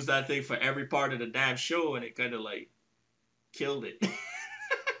fucking used that thing for every part of the damn show, and it kind of like killed it.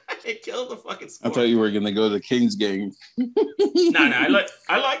 It killed the fucking score. I thought you were gonna go to King's Game. No, I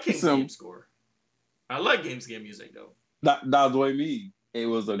like King's Game score. I like King's Game music though. That's what I mean. It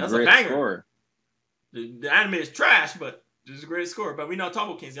was that's great score. The anime is trash, but it's a great score. But we not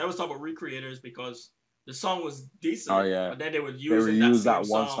talking about King's Game. I was talking about Recreators because the song was decent. Oh yeah. But then they would use that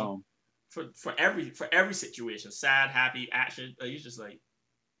one song for every situation. Sad, happy, action. You just like,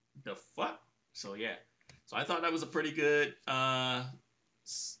 the fuck? So yeah. So I thought that was a pretty good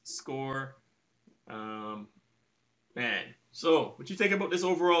score. Man. So what you think about this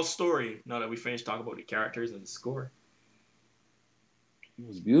overall story now that we finished talking about the characters and the score? It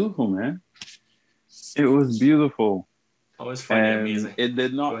was beautiful, man. It was beautiful. Oh, it's funny, and amazing. It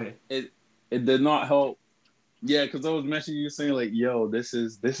did not it did not help. Yeah, because I was mentioning you saying like, yo, this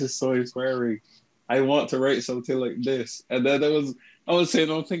is so inspiring. I want to write something like this. And then I'm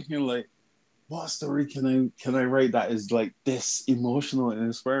thinking like, what story can I write that is like this emotional and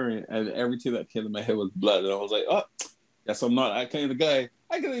inspiring? And everything that came to my head was blood. And I was like, oh, guess I'm not that kind of guy.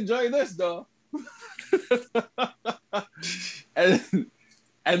 I can enjoy this though.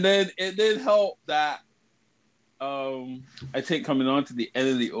 and then it did help that I think coming on to the end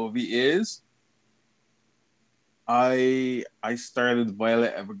of the OVAs, I started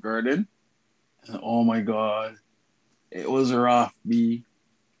Violet Evergarden, and oh my god, it was rough, B.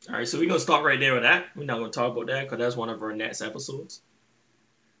 All right, so we're gonna stop right there with that. We're not gonna talk about that because that's one of our next episodes.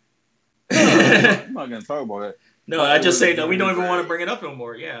 I'm not gonna talk about it. No, I just say that we don't even want to bring it up no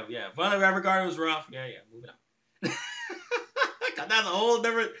more. Yeah. Violet Evergarden was rough. Yeah, moving on. That's a whole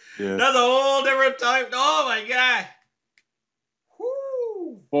different. Yeah. That's a whole different type. Oh my god.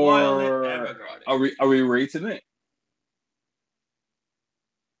 Woo. Violet Evergarden. Are we rating it?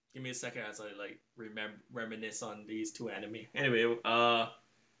 Give me a second as I like reminisce on these two anime. Anyway,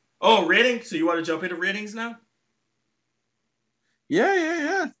 rating. So you want to jump into ratings now?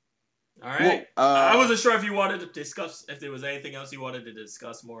 Yeah. All right. Well, I wasn't sure if you wanted to discuss if there was anything else you wanted to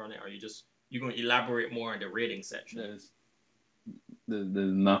discuss more on it, or you're going to elaborate more on the rating section. There's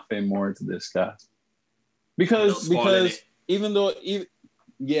nothing more to discuss because even though it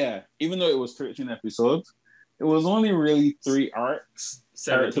was 13 episodes, it was only really 3 arcs.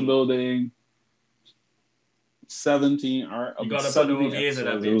 17. Character building, 17 arcs. You gotta put the OVAs in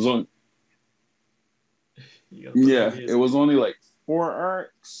that. It was on. It was only like 4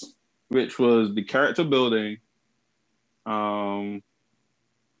 arcs, which was the character building, Chizuru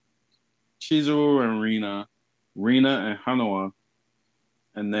and Rina and Hanoa,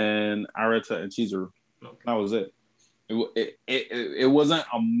 and then Arata and Chizuru. Okay. That was it. It wasn't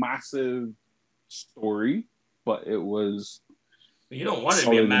a massive story, but it was. You don't want it to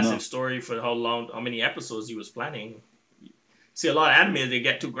be a massive story for how many episodes he was planning. See, a lot of anime, they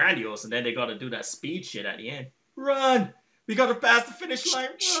get too grandiose, and then they got to do that speed shit at the end. Run! We got to pass the finish line.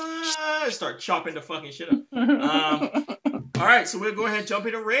 Run! Start chopping the fucking shit up. All right, so we'll go ahead and jump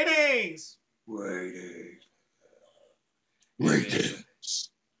into ratings. Ratings.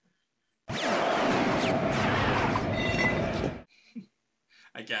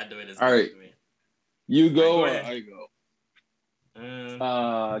 I can't do it as all right. You go or I go.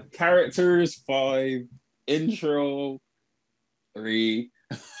 Characters 5, intro 3.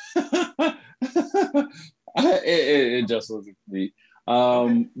 it just wasn't for me.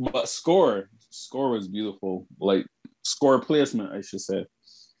 But score was beautiful. Like score placement, I should say,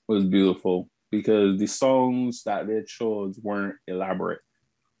 was beautiful because the songs that they chose weren't elaborate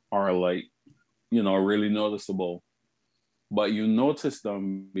or like, really noticeable. But you noticed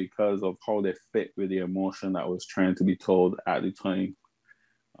them because of how they fit with the emotion that was trying to be told at the time.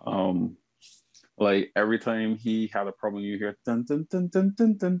 Like every time he had a problem, you hear dun dun dun dun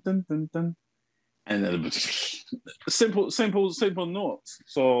dun dun dun dun dun, and then simple notes.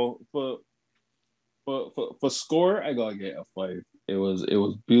 So for score, I gotta get a 5. It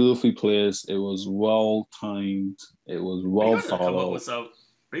was beautifully placed. It was well timed. It was well thought out.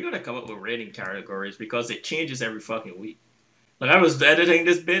 We gotta come up with rating categories because it changes every fucking week. Like I was editing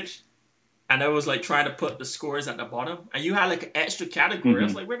this bitch, and I was like trying to put the scores at the bottom, and you had like an extra category. I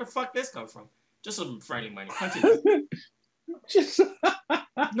was like, where the fuck this come from? Just some friendly money. Continue. Just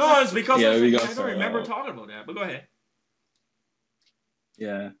No, it's because I don't remember talking about that. But go ahead.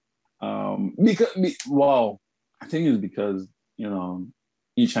 Yeah. I think it's because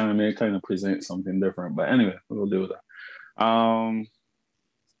each anime kind of presents something different. But anyway, we'll deal with that.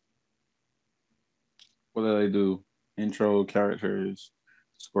 What did I do? Intro, characters,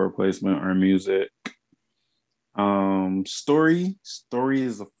 score placement, or music. Story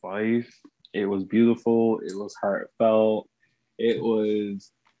is a 5. It was beautiful. It was heartfelt. It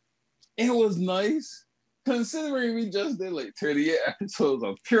was nice. Considering we just did like 38 episodes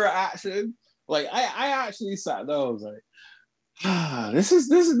of pure action, like I actually sat down. I was like, this is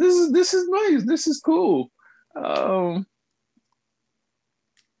nice. This is cool. And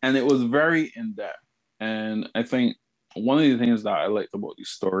it was very in depth. And I think one of the things that I liked about the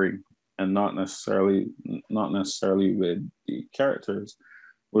story, and not necessarily with the characters,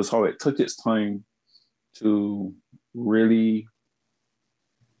 was how it took its time to really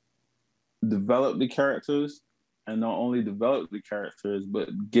develop the characters, and not only develop the characters, but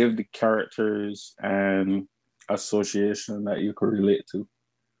give the characters an association that you could relate to,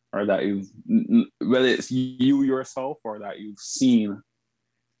 or that you've, whether it's you yourself or that you've seen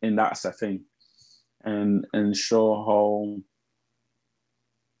in that setting, and show how,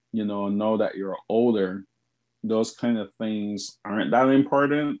 now that you're older, those kind of things aren't that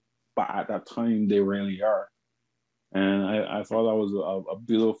important, but at that time they really are. And I thought that was a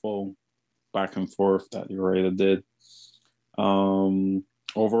beautiful back and forth that the writer did.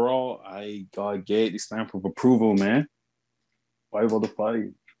 Overall, I gotta get the stamp of approval, man. 5 out of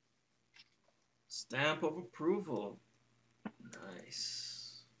 5. Stamp of approval.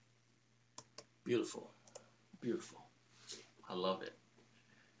 Nice. Beautiful. I love it.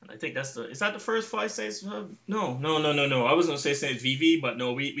 And I think is that the first 5 Saints? No. I was gonna say Saints VV, but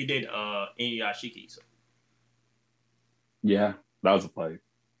no, we did Inuyashiki. So. Yeah, that was a 5.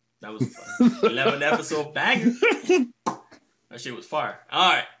 That was fun. 11 episode banger. That shit was fire.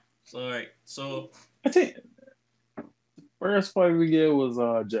 All right. So I think the first 5 we get was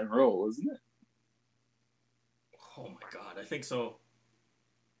General, wasn't it? Oh my god, I think so.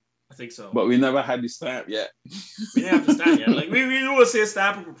 But we never had the stamp yet. We didn't have the stamp yet. Like we would say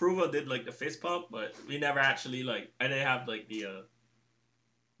stamp of approval, did like the fist pump, but we never actually I didn't have like the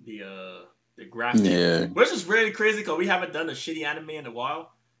graphic. Yeah. Which is really crazy because we haven't done a shitty anime in a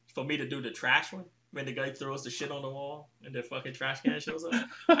while. For me to do the trash one, when the guy throws the shit on the wall and the fucking trash can shows up.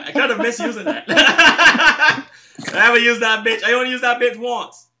 I kind of miss using that. I haven't used that bitch. I only used that bitch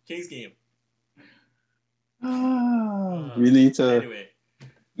once. King's Game. We need to. Anyway.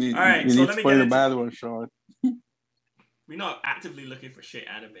 All right. We need to play the bad one, Sean. We're not actively looking for shit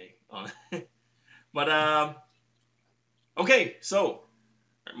anime. But, okay. So,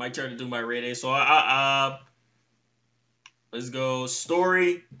 my turn to do my rating. So, let's go.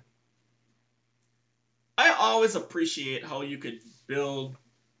 Story. I always appreciate how you could build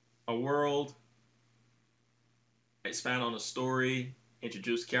a world, expand on a story,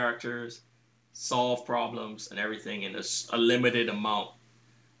 introduce characters, solve problems, and everything in a limited amount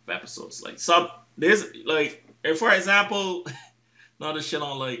of episodes. For example, not a shit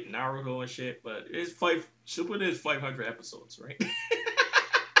on like Naruto and shit, but Super is 500 episodes, right?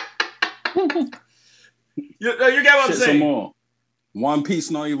 you get what I'm saying? Some more. One Piece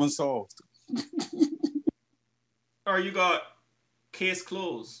not even solved. Or you got Case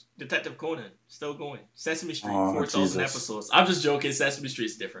Closed, Detective Conan, still going. Sesame Street, 4,000 episodes. I'm just joking. Sesame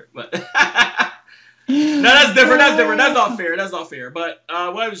Street's different, but no, that's different. That's not fair. But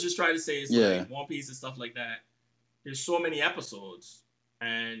what I was just trying to say is like One Piece and stuff like that. There's so many episodes,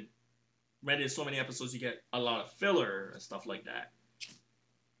 and when there's so many episodes, you get a lot of filler and stuff like that.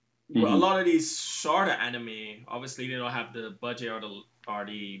 Mm-hmm. Well, a lot of these shorter anime, obviously, they don't have the budget or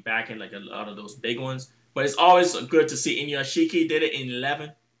the backing like a lot of those big ones. But it's always good to see. Inuyashiki did it in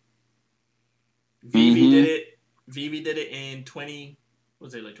 11. Vivi did it. Vivi did it in 20. What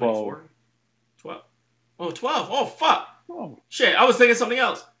was it, like 24? 12. Oh, 12. Oh, fuck. Oh. Shit, I was thinking something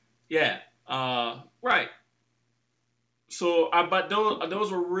else. Yeah. Right. So, but those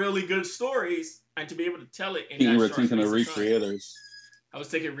were really good stories, and to be able to tell it in that short space of time. You were thinking of Recreators. I was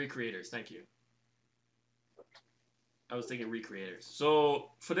thinking Recreators. Thank you. I was thinking Recreators. So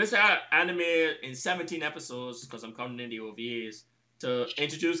for this anime in 17 episodes, because I'm counting in the OVAs, to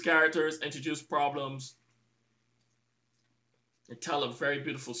introduce characters, introduce problems, and tell a very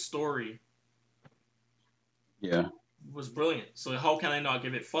beautiful story. Yeah. It was brilliant. So how can I not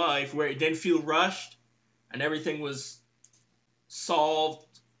give it 5? Where it didn't feel rushed, and everything was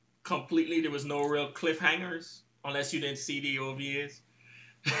solved completely. There was no real cliffhangers unless you didn't see the OVAs.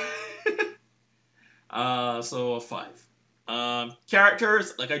 So a 5.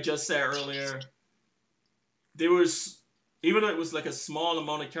 Characters, like I just said earlier, there was, even though it was like a small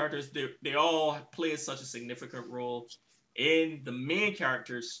amount of characters, they all played such a significant role in the main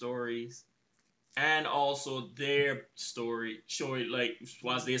characters' stories and also their story, showing like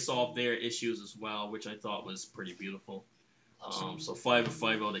whilst they solved their issues as well, which I thought was pretty beautiful. So 5 of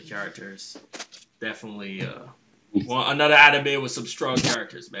 5 other characters, definitely. Well, another anime with some strong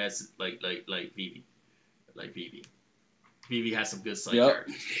characters, man. It's like Vivi, like Vivi. Vivi has some good side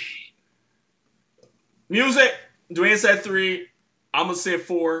characters. Music, Dwayne said 3. I'm gonna say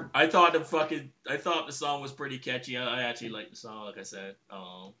 4. I thought the song was pretty catchy. I actually liked the song, like I said.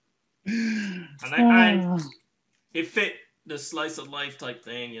 And it fit the slice of life type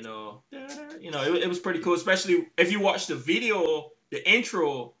thing, you know. It was pretty cool, especially if you watch the video, the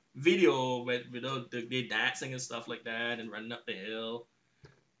intro video with they dancing and stuff like that and running up the hill.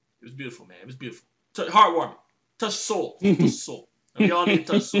 It was beautiful, man. It was beautiful. Heartwarming. Touch soul. Touch soul. And we all need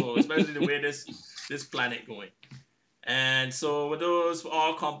to touch soul, especially the way this planet going. And so with those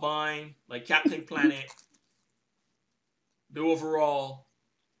all combined, like Captain Planet, the overall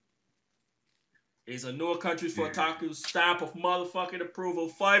is a No Countries for Otaku stamp of motherfucking approval.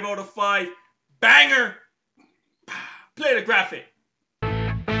 5 out of 5. Banger! Play the graphic.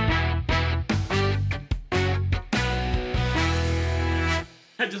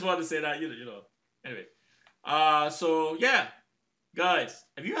 I just wanted to say that, you know. Anyway. So yeah. Guys,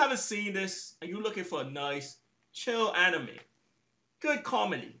 if you haven't seen this and you're looking for a nice, chill anime, good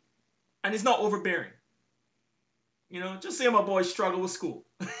comedy, and it's not overbearing. You know, just seeing my boy struggle with school.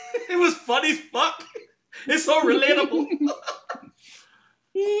 It was funny as fuck. It's so relatable.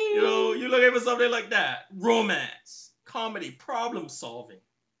 You know, you're looking for something like that. Romance, comedy, problem solving,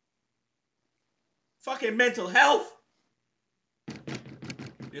 fucking mental health.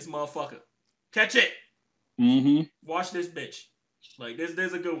 This motherfucker. Catch it. Mm-hmm. Watch this bitch. Like,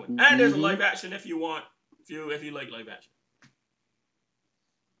 there's a good one. And there's a live action if you want. If you like live action.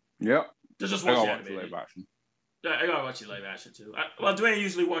 Yep. Just watch the anime. Live action. I gotta watch the live action too. Well, Dwayne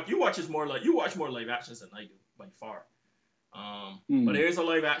usually you watch more live actions than I do by far. But there's a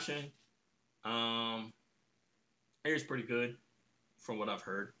live action. It's pretty good from what I've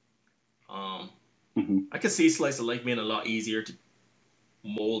heard. I could see Slice of Life being a lot easier to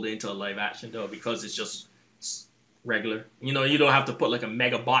mold into a live action though, because it's just regular. You know, you don't have to put like a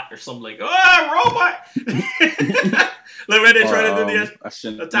mega bot or something like robot. Like when they try to do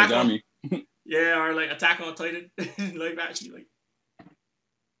the attack on or like Attack on Titan live action, like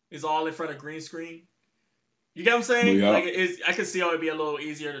it's all in front of green screen. You get what I'm saying? Yeah. Like I could see how it'd be a little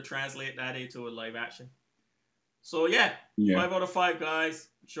easier to translate that into a live action. So yeah. 5 out of 5 guys.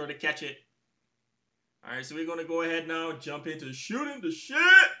 I'm sure to catch it. All right, so we're gonna go ahead now, jump into shooting the shit.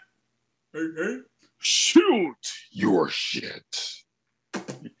 Hey. Shoot your shit.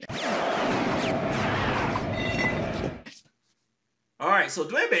 All right, so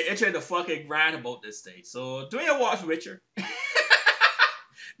Dwayne been itching to fucking rant about this thing. So Dwayne watched Witcher.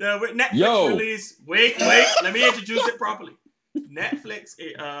 The Netflix release. Wait, let me introduce it properly. Netflix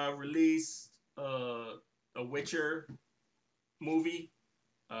released a Witcher movie.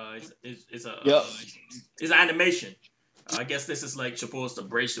 It's an animation. I guess this is like supposed to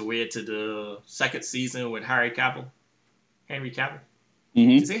bridge the way to the second season with Henry Cavill. Mm-hmm.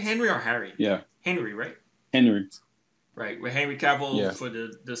 Is it Henry or Harry? Yeah. Henry, right? Henry. Right, with Henry Cavill for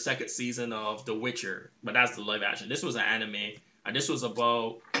the second season of The Witcher. But that's the live action. This was an anime. And this was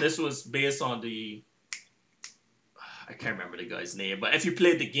based on I can't remember the guy's name. But if you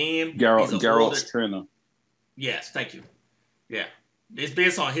played the game... Geralt Turner. Yes, thank you. Yeah. It's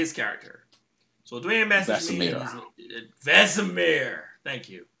based on his character. So Dwayne messaged me. Vesemir. Thank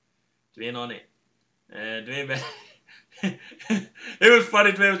you. Dwayne on it. Dwayne it was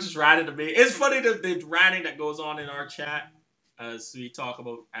funny. Dwayne was just ranting to me. It's funny the ranting that goes on in our chat as we talk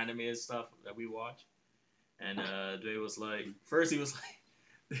about anime and stuff that we watch. And Dwayne was like, first he was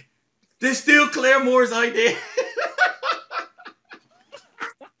like, this still Claire Moore's idea.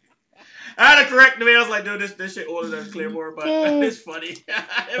 I had to correct him. I was like, dude, this shit older than Claire Moore, but it's funny.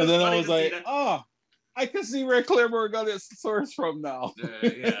 And then I was like, I can see where Claire Moore got its source from now.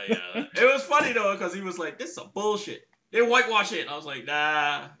 Yeah. It was funny though, because he was like, this is some bullshit. They whitewash it. I was like,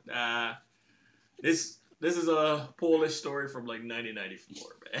 nah. This is a Polish story from like 1994,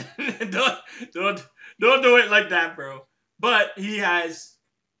 man. Don't do it like that, bro. But he has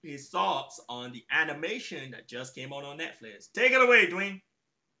his thoughts on the animation that just came out on Netflix. Take it away, Dwayne.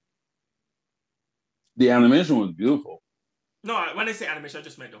 The animation was beautiful. No, when I say animation, I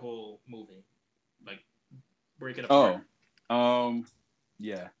just meant the whole movie. Like, break it apart.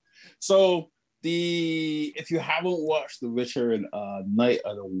 Yeah. So if you haven't watched The Witcher and Night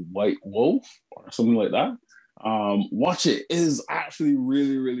of the White Wolf or something like that, watch it. It is actually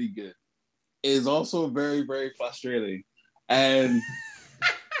really, really good. It is also very, very frustrating. And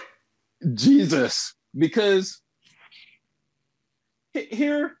Jesus, because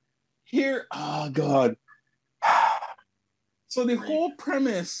here, oh God. So the whole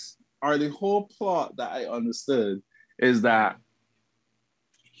premise or the whole plot that I understood is that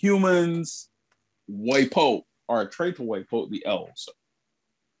humans wipe out or try to wipe out the elves,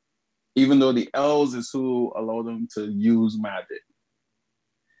 even though the elves is who allow them to use magic.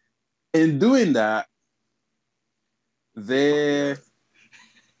 In doing that, they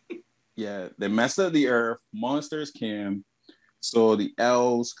messed up the earth. Monsters came, so the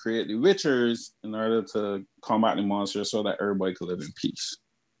elves create the Witchers in order to combat the monsters so that everybody could live in peace.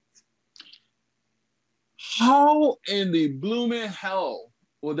 How in the blooming hell?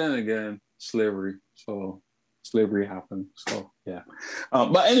 Well, then again, slavery. So slavery happened. So yeah.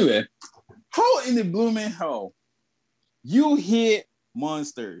 But anyway, how in the blooming hell you hit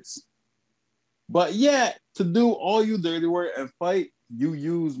monsters, but yet to do all you dirty work and fight, you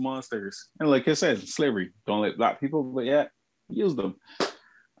use monsters? And like I said, slavery. Don't let black people, but yet use them.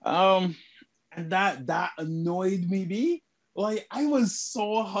 And that annoyed me. Like I was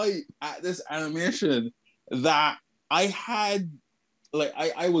so hyped at this animation that I had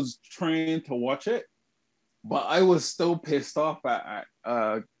I was trying to watch it, but I was still pissed off at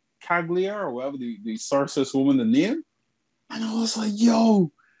Caglia or whatever the sorceress woman the name. And I was like,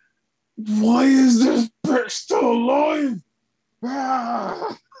 yo, why is this bitch still alive?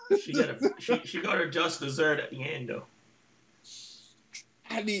 She got her just dessert at the end though.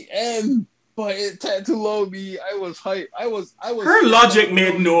 At the end, but it took too long. Me, I was hyped. I was. Her logic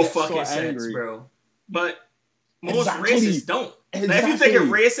made no fucking sense, bro. But most racists don't. Exactly. Now, if you think of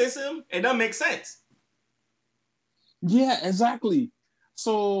racism, it doesn't make sense. Yeah, exactly.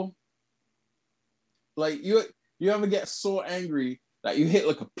 So, like, you ever get so angry that you hit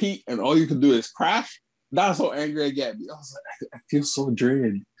like a peak and all you can do is crash? That's how angry I get. I was like, I feel so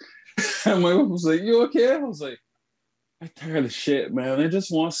drained. And my wife was like, "You okay?" I was like, "I'm tired of shit, man. I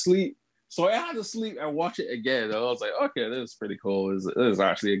just want to sleep." So I had to sleep and watch it again. I was like, "Okay, this is pretty cool. This is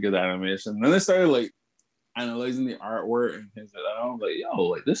actually a good animation." And then I started like analyzing the artwork and things like that. I was like, "Yo,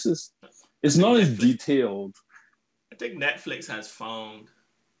 like it's not as detailed." I think Netflix has found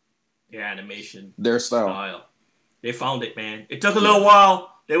their animation, their style. They found it, man. It took a little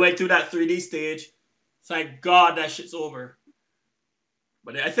while. They went through that 3D stage. Thank God that shit's over.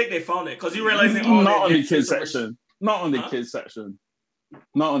 But I think they found it because you realize they all not on the kids section. Not on the kids section.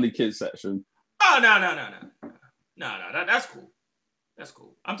 Not on the kids section. Oh no. That's cool. That's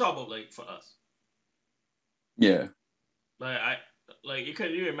cool. I'm talking about like for us. Yeah. Like you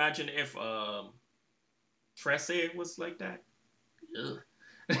could you imagine if Tresse was like that? Ugh.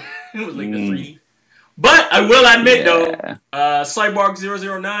 It was like the 3D. But I will admit though, Cyborg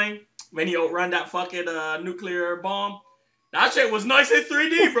 009, when he outran that fucking nuclear bomb, that shit was nice in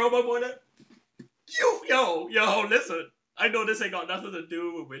 3D, bro, my boy. Yo, listen. I know this ain't got nothing to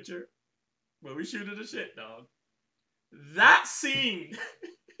do with Witcher, but we shooting the shit, dog. That scene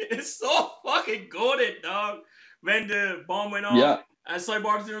is so fucking goated, dog. When the bomb went off, and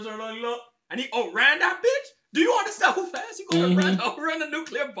Cyborg 009 look, and he outran that bitch. Do you understand how fast you gonna outrun a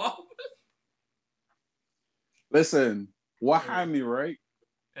nuclear bomb? Listen, what had me right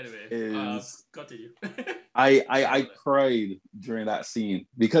anyway is continue. I cried during that scene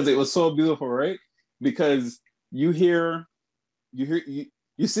because it was so beautiful, right? Because you see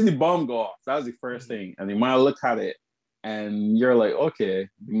the bomb go off. That was the first thing, and you might look at it, and you're like, okay,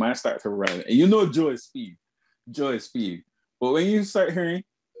 you might start to run, and you know joy is speed. But when you start hearing,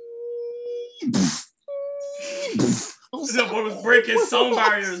 that boy was breaking sound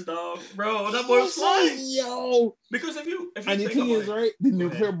barriers, dog. Bro, that boy was flying. Yo. Because if you and the thing is, right, the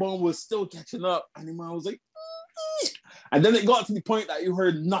nuclear bomb was still catching up, and the man was like, and then it got to the point that you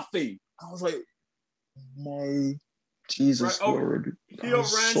heard nothing. I was like, my Jesus Lord. He ran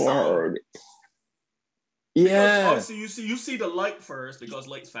so hard. Yeah. Because obviously you see the light first because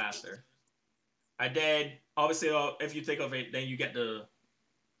light's faster. And then obviously if you think of it, then you get the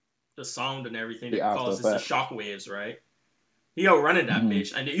sound and everything that causes the shock waves, right? He outrunning that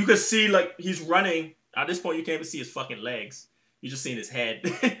bitch. And you could see like he's running. At this point you can't even see his fucking legs. You just seeing his head.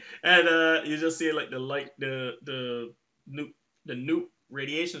 And you just see like the light the the nuke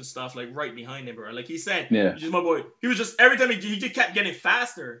radiation stuff like right behind him, bro. Like he said, Yeah. just my boy. He was just every time he just kept getting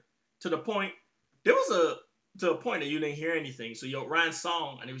faster to the point. There was a point that you didn't hear anything. So you ran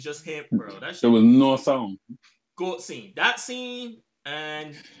song and it was just him, bro. That shit. There was no sound. Goat scene. That scene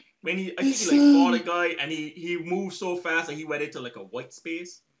and when I think he like fought a guy and he moved so fast that he went into like a white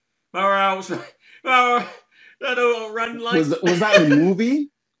space. Remember I was that run like was that a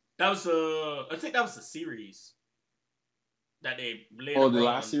movie? That was I think that was the series that they later. Oh, the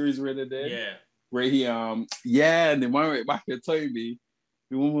last series where they did. Yeah. Where he the one right back in Toby,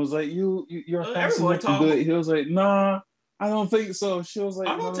 the woman was like, you're fast enough to do it. He was like, nah, I don't think so. She was like,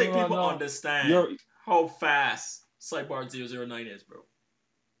 I don't think people understand how fast Cyborg 009 is, bro.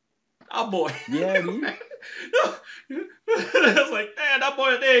 Oh boy. Yeah, dude. I was like, man, that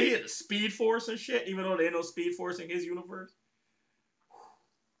boy there, he had the Speed Force and shit, even though there ain't no Speed Force in his universe.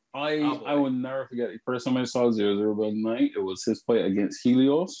 I will never forget the first time I saw 009, it was his fight against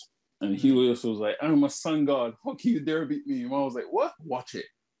Helios. And Helios was like, I'm a sun god. How can you dare beat me? And I was like, what? Watch it.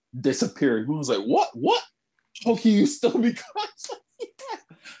 Disappearing. I was like, what? What? How can you still be God?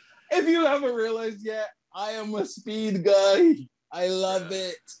 If you haven't realized yet, I am a speed guy. I love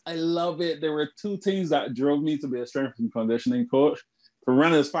it. I love it. There were two things that drove me to be a strength and conditioning coach: to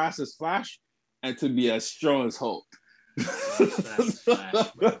run as fast as Flash and to be as strong as Hulk.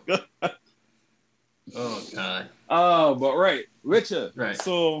 Oh God. Oh, but right, Richard. Right.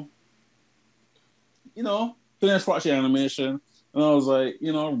 So, finished watching animation, and I was like,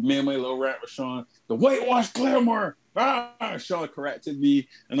 made my little rant with Sean. The whitewash Claremore. Sean corrected me,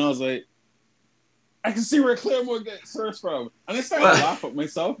 and I was like, I can see where Claremore gets source from, and I started to laugh at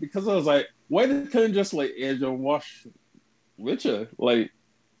myself because I was like, why they couldn't just like age and wash Richard? Like,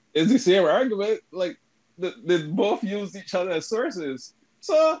 is the same argument? Like, they both use each other as sources.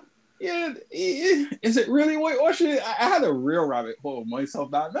 So, yeah, is it really whitewashing? I had a real rabbit hole myself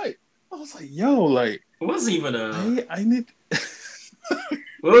that night. I was like, yo, like, it wasn't even I need.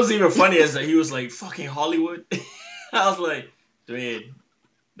 What was even funny is that he was like, fucking Hollywood. I was like, dude,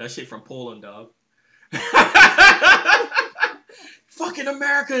 that shit from Poland, dog. Fucking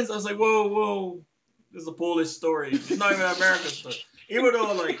Americans. I was like, whoa. This is a Polish story. It's not even an American story. Even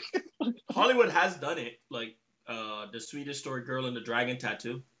though, like, Hollywood has done it. Like, the Swedish story Girl and the Dragon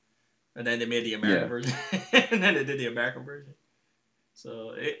Tattoo. And then they made the American version. And then they did the American version.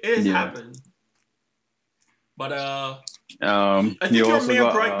 So, it happened. But, I think your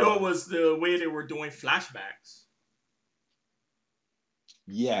main gripe, though, was the way they were doing flashbacks.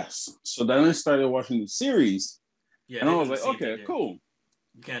 Yes. So then I started watching the series. Yeah, and I was like, okay, cool.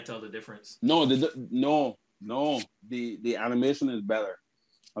 You can't tell the difference. No, the animation is better.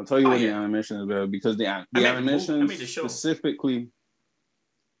 I'll tell you why the animation is better, because the animation specifically.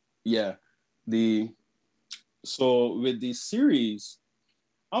 Yeah, so with the series,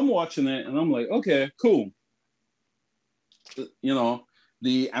 I'm watching it and I'm like, okay, cool.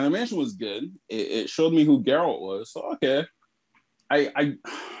 The animation was good. It showed me who Geralt was. So okay, I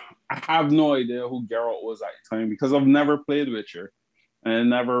have no idea who Geralt was at the time because I've never played Witcher and I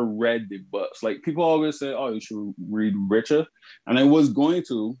never read the books. Like, people always say, oh, you should read Witcher. And I was going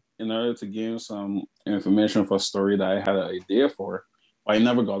to, in order to gain some information for a story that I had an idea for, but I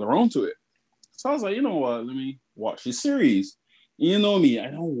never got around to it. So I was like, you know what, let me watch the series. You know me, I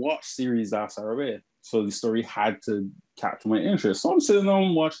don't watch series after I read. So the story had to capture my interest. So I'm sitting there,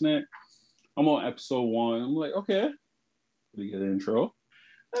 I'm watching it. I'm on episode 1. I'm like, okay, pretty good intro.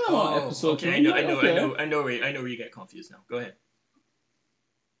 And I'm on episode 2. I know where you get confused now. Go ahead.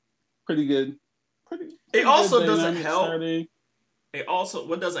 Pretty good. It also doesn't help. Starting. It also,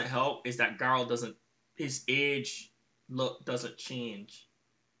 what doesn't help is that Geralt his age look doesn't change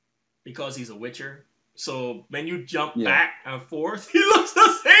because he's a Witcher. So when you jump back and forth, he looks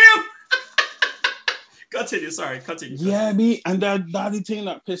the same. Continue. Yeah, and that's the thing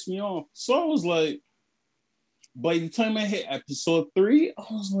that pissed me off. So I was like, by the time I hit episode 3, I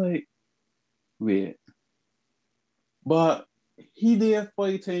was like, wait. But he there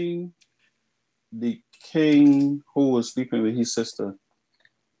fighting the king who was sleeping with his sister.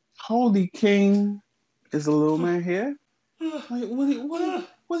 How the king is a little man here? Like, what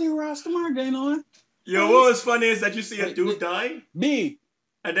the Rastamar going on? Yo, what was funny is that you see a dude die. Me.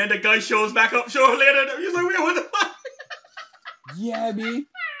 And then the guy shows back up, show later. He's like, wait, what the fuck? Yeah, me.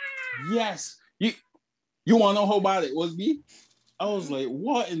 Yes. You want to know how bad it was, me? I was like,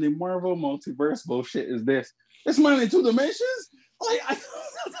 what in the Marvel multiverse bullshit is this? This man in 2 dimensions? Like, I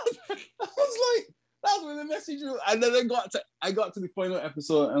was like, that's where the message was. And then I got to the final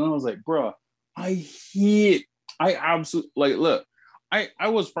episode, and I was like, bro, I absolutely, like, look, I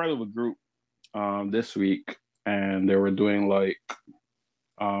was part of a group this week and they were doing like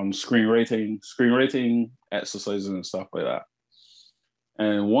screenwriting exercises and stuff like that.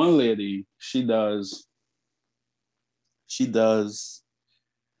 And one lady, she starts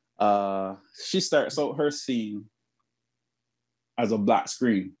out her scene as a black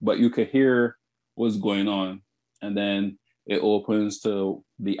screen, but you could hear what's going on, and then it opens to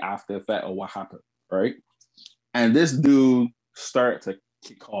the after effect of what happened, right? And this dude started to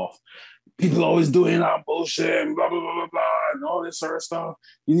kick off. People always doing that bullshit, and blah blah blah blah blah, and all this sort of stuff.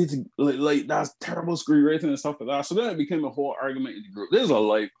 You need to like that's terrible screenwriting and stuff like that. So then it became a whole argument in the group. This is a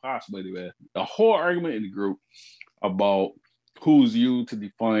live class, by the way. A whole argument in the group about who's you to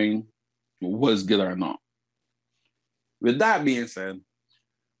define what's good or not. With that being said,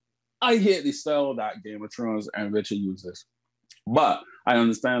 I hate the style that Game of Thrones and Richard uses, but I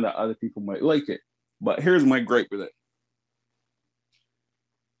understand that other people might like it. But here's my gripe with it: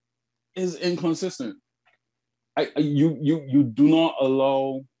 it's inconsistent. You do not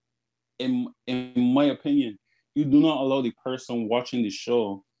allow, in my opinion, you do not allow the person watching the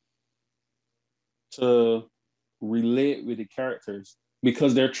show to relate with the characters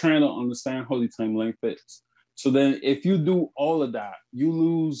because they're trying to understand how the timeline fits. So then if you do all of that, you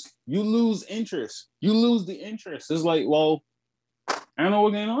lose interest. You lose the interest. It's like, well, I don't know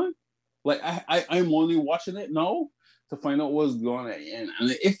what's going on. Like I'm only watching it now to find out what's going on. And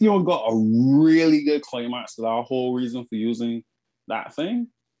if you don't got a really good climax to that whole reason for using that thing,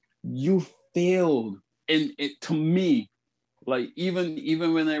 you failed. And it, to me, like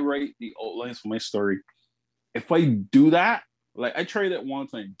even when I write the outlines for my story, if I do that, like I tried it one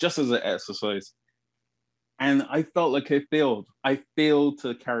time just as an exercise, and I felt like I failed. I failed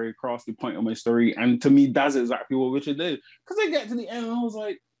to carry across the point of my story. And to me, that's exactly what Richard did. Because I get to the end and I was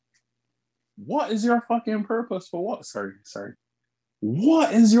like, what is your fucking purpose for what? Sorry.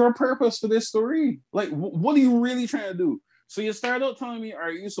 What is your purpose for this story? Like, what are you really trying to do? So you start out telling me,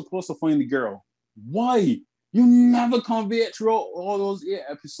 are you supposed to find the girl? Why? You never convey it throughout all those 8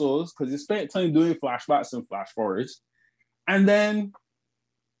 episodes because you spent time doing flashbacks and flash forwards. And then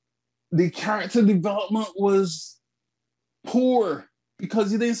the character development was poor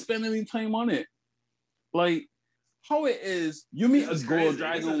because you didn't spend any time on it. Like, how it is, you meet a gold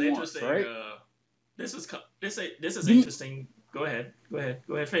dragon once, right? This is interesting. Go ahead.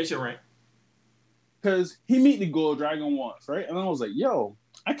 Face your rank. Because he meet the gold dragon once, right? And I was like, yo,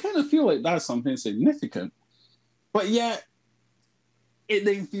 I kind of feel like that's something significant. But yet, it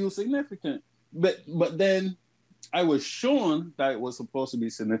didn't feel significant. But then I was shown that it was supposed to be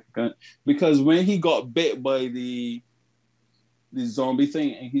significant because when he got bit by the zombie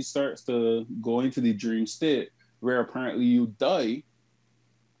thing and he starts to go into the dream state where apparently you die,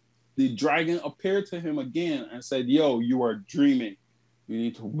 the dragon appeared to him again and said, yo, you are dreaming. You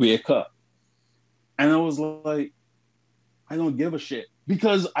need to wake up. And I was like, I don't give a shit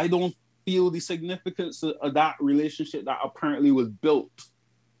because I don't feel the significance of that relationship that apparently was built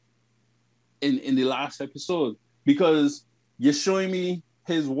in the last episode. Because you're showing me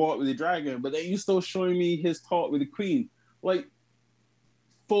his walk with the dragon, but then you're still showing me his talk with the queen. Like,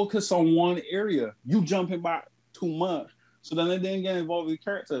 focus on one area. You jumping back too much. So then I didn't get involved with the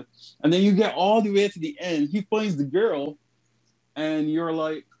character. And then you get all the way to the end. He finds the girl, and you're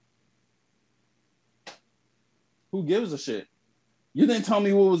like, who gives a shit? You didn't tell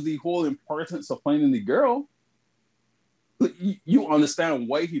me what was the whole importance of finding the girl. You understand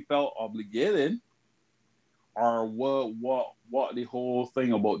why he felt obligated, or what the whole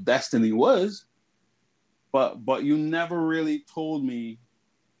thing about destiny was, but you never really told me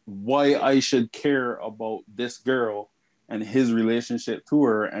why I should care about this girl and his relationship to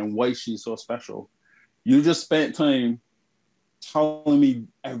her and why she's so special. You just spent time telling me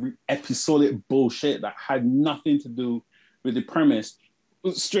every episodic bullshit that had nothing to do with the premise.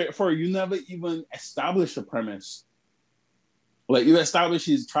 Straightforward, you never even established a premise. Like, you established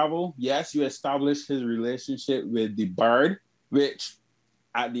his travel. Yes, you established his relationship with the bird, which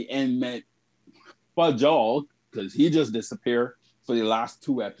at the end meant fudge all, because he just disappeared for the last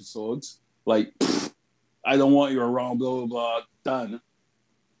 2 episodes. Like, I don't want you around, blah, blah, blah, done.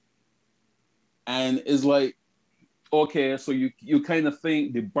 And it's like, okay, so you kind of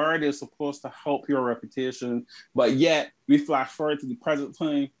think the bird is supposed to help your reputation, but yet we flash forward to the present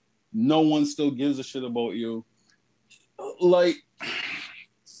time, no one still gives a shit about you. Like,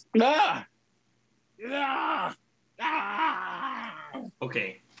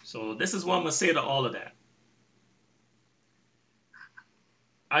 Okay, so this is what I'm gonna say to all of that.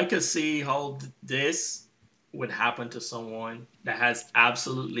 I could see how this would happen to someone that has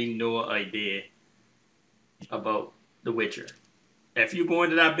absolutely no idea about The Witcher. If you go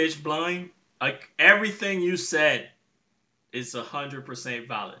into that bitch blind, like everything you said is 100%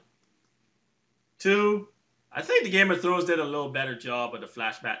 valid. 2, I think the Game of Thrones did a little better job of the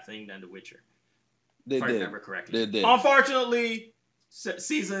flashback thing than The Witcher. If I remember correctly. They did. Unfortunately, half of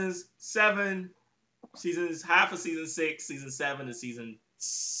season 6, season 7, and season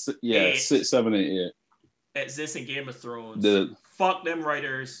 8, 6, 7, and 8 exists in Game of Thrones. The Fuck them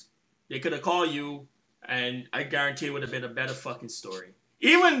writers. They could have called you, and I guarantee it would have been a better fucking story.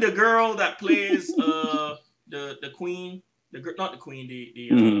 Even the girl that plays the queen, not the queen,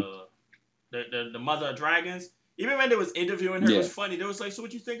 the mother of dragons. Even when they was interviewing her, it was funny. They was like, "So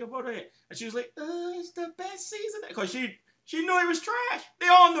what you think about it?" And she was like, "It's the best season," because she knew it was trash. They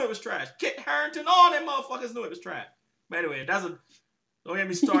all knew it was trash. Kit Harington, all them motherfuckers knew it was trash. But anyway, don't get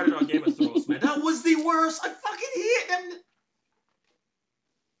me started on Game of Thrones, man. That was the worst. I fucking hate them.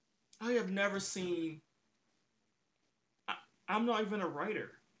 I have never seen. I'm not even a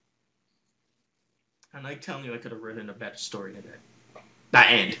writer, and I tell you, I could have written a better story than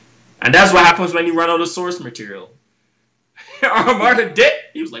that end. And that's what happens when you run out of source material. Martin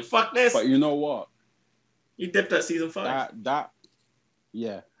dipped. He was like, "Fuck this." But you know what? He dipped at season 5. That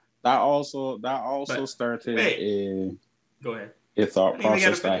also started a. Go ahead. A thought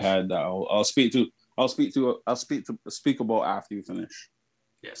process that I had that I'll speak about after you finish.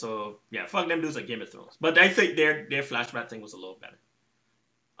 Yeah. So yeah, fuck them dudes like Game of Thrones. But I think their flashback thing was a little better.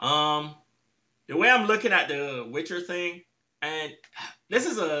 The way I'm looking at the Witcher thing. And this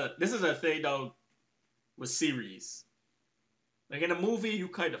is a thing though with series. Like in a movie, you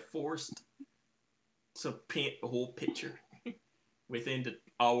kind of forced to paint the whole picture within the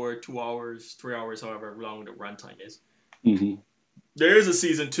hour, 2 hours, 3 hours, however long the runtime is. Mm-hmm. There is a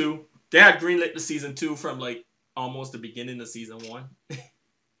season 2. They had greenlit the season 2 from like almost the beginning of season 1.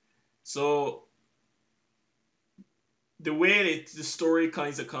 So the way the story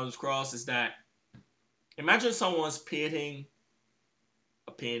kind of comes across is that imagine someone's painting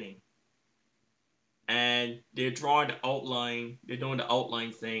a painting and they're drawing the outline, they're doing the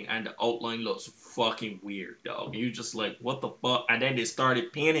outline thing, and the outline looks fucking weird, dog. And you're just like, what the fuck? And then they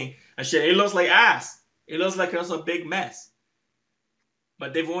started painting and shit. It looks like ass. It looks like it's a big mess.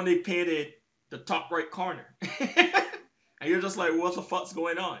 But they've only painted the top right corner. And you're just like, what the fuck's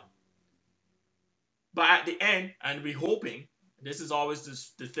going on? But at the end, and we're hoping, this is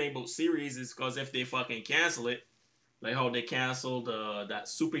always the thing about series, is because if they fucking cancel it, like how they canceled that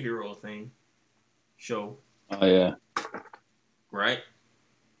superhero thing show. Oh yeah. Right?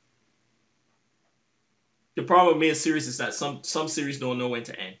 The problem with series is that some series don't know when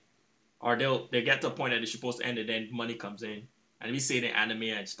to end. Or they get to a point that they're supposed to end and then money comes in. And we see it in anime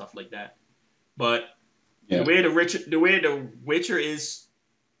and stuff like that. But the way the Witcher is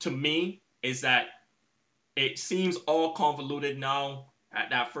to me is that it seems all convoluted now at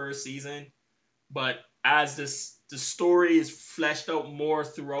that first season, but as the story is fleshed out more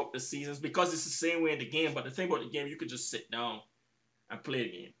throughout the seasons, because it's the same way in the game. But the thing about the game, you could just sit down and play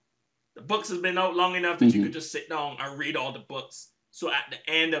the game. The books has been out long enough that you could just sit down and read all the books. So at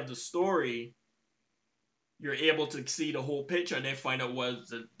the end of the story, you're able to see the whole picture and then find out what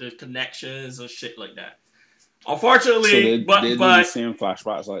the connections or shit like that. Unfortunately, so they do the same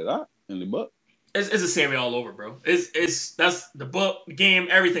flashbacks like that in the book. It's the same way all over, bro. That's the book, the game,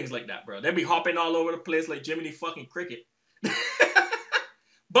 everything's like that, bro. They be hopping all over the place like Jiminy fucking Cricket.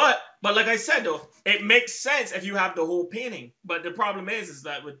 but like I said though, it makes sense if you have the whole painting. But the problem is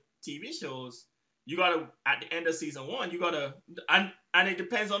that with TV shows, you gotta at the end of season 1, you gotta and it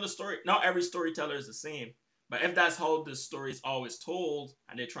depends on the story. Not every storyteller is the same. But if that's how the story is always told,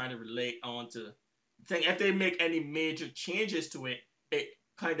 and they're trying to relate on to the thing, if they make any major changes to it, it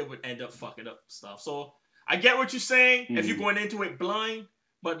kind of would end up fucking up stuff. So I get what you're saying if you're going into it blind,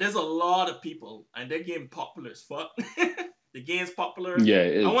 but there's a lot of people and they're getting popular as fuck. The game's popular. Yeah,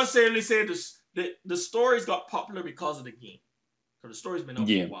 it is. I won't say the stories got popular because of the game. So the story's been out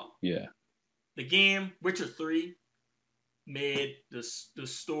for a while. Yeah. The game, Witcher 3, made the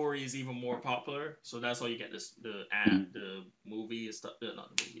stories even more popular. So that's how you get the movie and stuff.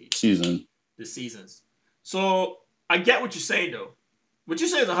 Not the movie. The seasons. So I get what you're saying though. What you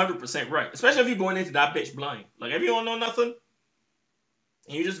say is 100% right. Especially if you're going into that bitch blind. Like if you don't know nothing,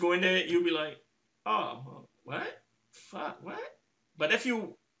 and you just go in there, you'll be like, oh, what? Fuck, what? But if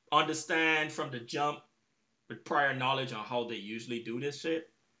you understand from the jump with prior knowledge on how they usually do this shit,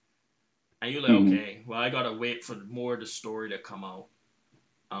 and you're like, okay, well, I gotta wait for more of the story to come out.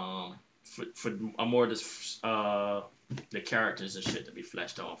 For more of this, the characters and shit to be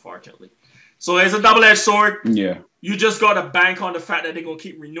fleshed out, unfortunately. So it's a double-edged sword. Yeah. You just gotta bank on the fact that they're gonna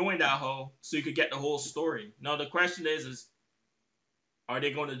keep renewing that hoe so you could get the whole story. Now the question is are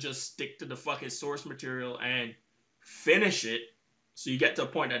they going to just stick to the fucking source material and finish it? So you get to a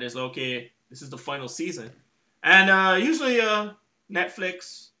point that is okay. This is the final season, and usually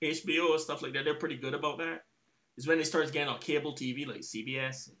Netflix, HBO, stuff like that, they're pretty good about that. Is when it starts getting on cable TV like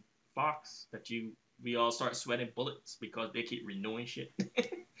CBS and Fox that we all start sweating bullets because they keep renewing shit,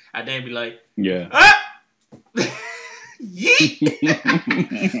 and then be like, yeah. Yeet!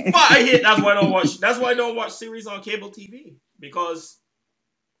 But I hate. That's why I don't watch. That's why I don't watch series on cable TV because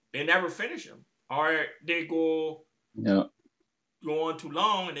they never finish them, or they go on too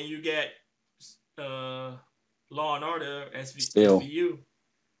long, and then you get Law and Order SVU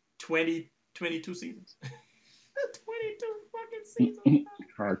 22 seasons. 22 fucking seasons.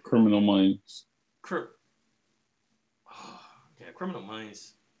 Our Criminal Minds. Yeah, Criminal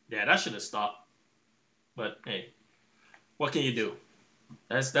Minds. Yeah, that should have stopped. But hey, what can you do?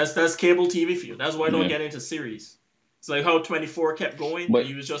 That's cable TV for you. That's why I don't get into series. It's like how 24 kept going. But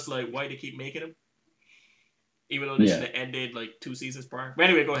he was just like, why they keep making them? Even though they should have ended like 2 seasons prior. But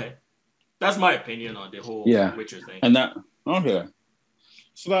anyway, go ahead. That's my opinion on the whole Witcher thing. And that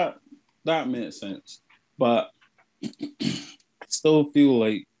so that made sense. But I still feel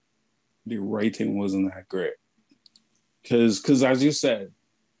like the writing wasn't that great. Because as you said,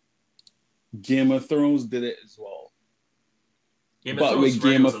 Game of Thrones did it as well. With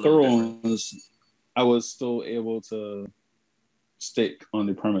Game of Thrones, I was still able to stick on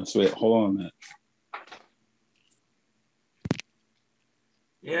the premise. Wait, hold on a minute.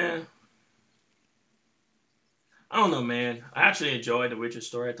 Yeah. I don't know, man. I actually enjoyed the Witcher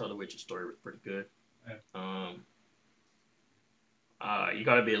story. I thought the Witcher story was pretty good. You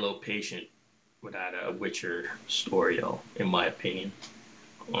got to be a little patient with that Witcher story, though, in my opinion.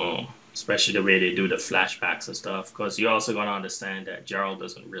 Especially the way they do the flashbacks and stuff, because you also got to understand that Geralt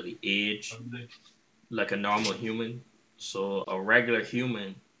doesn't really age like a normal human. So a regular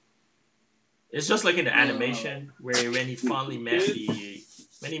human, it's just like in the animation where when he finally met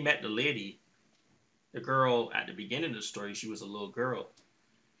the lady, the girl at the beginning of the story, she was a little girl.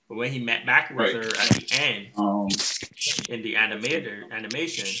 But when he met back with her at the end, in the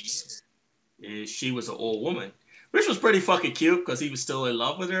animation, she was an old woman. Which was pretty fucking cute because he was still in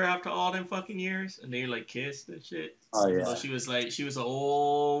love with her after all them fucking years. And they like kissed and shit. Oh, yeah. So she was an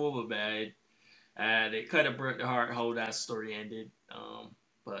old woman, man. And it kind of broke the heart how that story ended.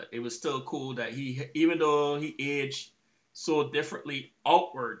 But it was still cool that even though he aged so differently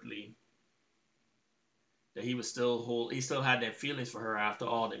outwardly, that he still had that feelings for her after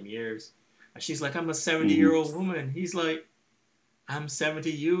all them years. And she's like, I'm a 70-year-old woman. He's like, I'm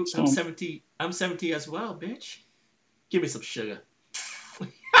 70 I'm 70 as well, bitch. Give me some sugar.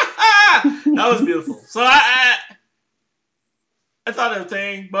 That was beautiful. So I thought of a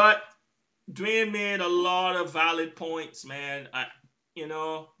thing, but Dwayne made a lot of valid points, man.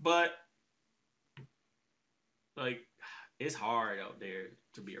 But like it's hard out there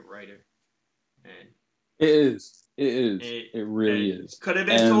to be a writer, and it is. It really is. Could have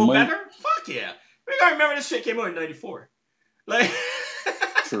been told better. Fuck yeah! We gotta remember this shit came out in '94. Like,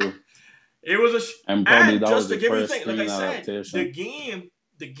 true. It was and probably that just was to the give you first thing, like I adaptation. said,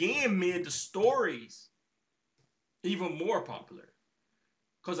 the game made the stories even more popular.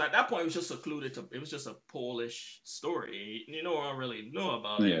 Because at that point, it was just it was just a Polish story. No one really knew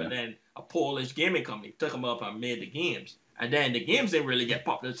about it. But then a Polish gaming company took them up and made the games. And then the games didn't really get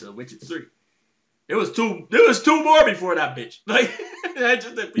popular until Witcher 3. There was two more before that bitch. Like, that's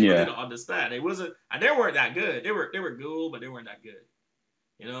just that people didn't understand. It wasn't, and they weren't that good. They were good, but they weren't that good.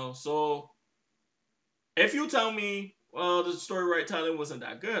 So if you tell me, well, the story telling wasn't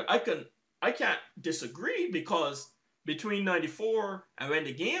that good, I can't disagree because between '94 and when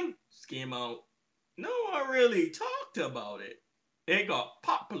the games came out, no one really talked about it. It got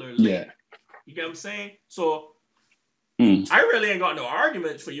popular later. Yeah. You get what I'm saying? So I really ain't got no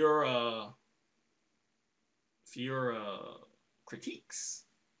argument for your critiques.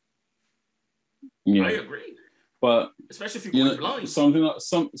 Yeah. I agree. But especially if you're blind. Something else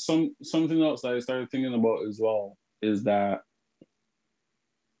that I started thinking about as well is that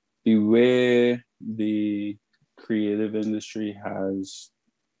the way the creative industry has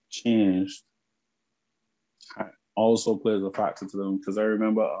changed also plays a factor to them. Because I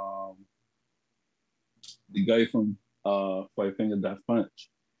remember the guy from Five Finger Death Punch,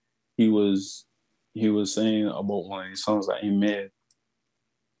 he was saying about one of the songs that he made,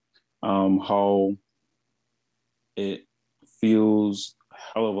 how it feels a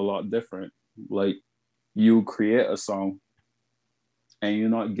hell of a lot different. Like, you create a song and you're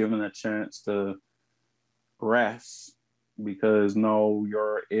not given a chance to rest because now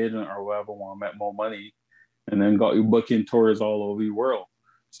your agent or whoever want to make more money. and then got you booking tours all over the world.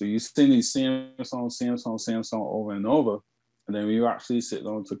 So you sing these Samsung over and over, and then when you actually sit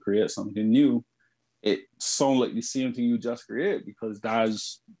down to create something new, it sounds like the same thing you just created because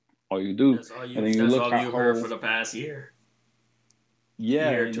that's all you do. And then you That's look all at you heard how for the past year.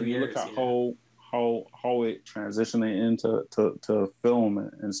 yeah, Year, and two then you look years, at yeah. how it transitioning into to film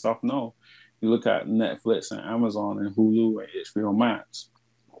and stuff. No, you look at Netflix and Amazon and Hulu and HBO Max,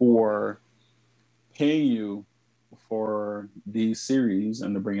 who are paying you for these series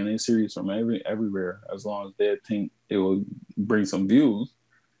and they're bringing in series from everywhere as long as they think it will bring some views.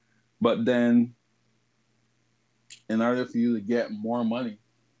 But then, in order for you to get more money,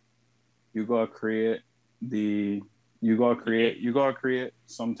 you gotta create the you gotta create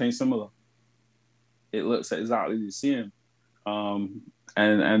something similar. It looks exactly the same,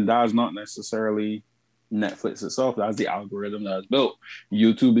 and that's not necessarily Netflix itself. That's the algorithm that's built.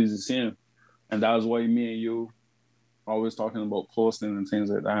 YouTube is the same, and that's why me and you always talking about posting and things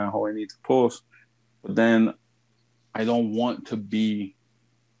like that, and how I need to post. But then I don't want to be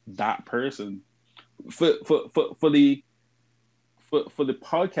that person. For the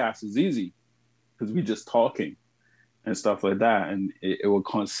podcast is easy because we just talking and stuff like that, and it will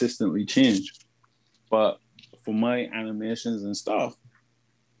consistently change. But for my animations and stuff,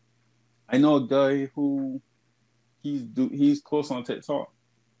 I know a guy who he's posting on TikTok,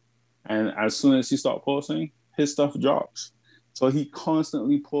 and as soon as he start posting, his stuff drops. So he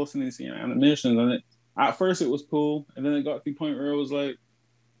constantly posting these animations, and at first it was cool, and then it got to the point where it was like,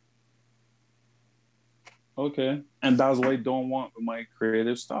 okay, and that's why I don't want my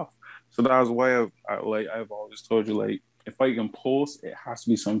creative stuff. So that's why I've always told you, like, if I can post, it has to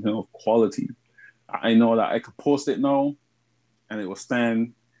be something of quality. I know that I could post it now, and it will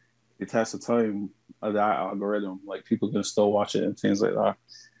stand the test of time of that algorithm. Like people can still watch it and things like that.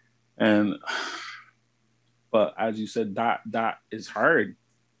 And but as you said, that is hard.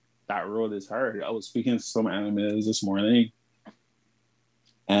 That road is hard. I was speaking to some animators this morning,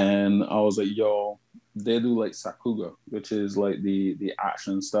 and I was like, "Yo, they do like Sakuga, which is like the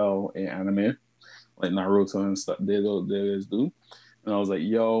action style in anime, like Naruto and stuff. They just do." And I was like,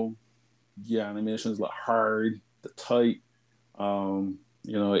 "Yo, yeah, animations look hard, the tight.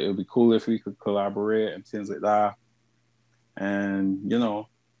 It would be cool if we could collaborate and things like that. And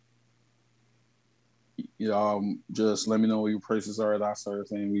just let me know what your prices are, that sort of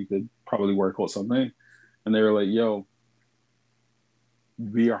thing. We could probably work out something." And they were like, "Yo,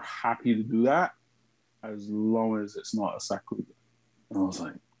 we are happy to do that as long as it's not a Sakuga." And I was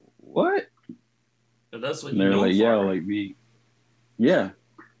like, "What?" But that's what And you they're know like, "Yeah, for. like yeah."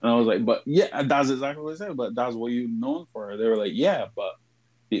 And I was like, "But yeah, that's exactly what I said. But that's what you're known for." They were like, "Yeah, but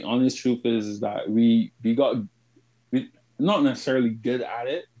the honest truth is that we not necessarily good at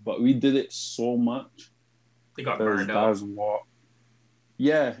it, but we did it so much They got because burned that out. was what,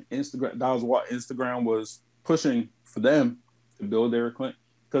 yeah, Instagram. That was what Instagram was pushing for them to build their account.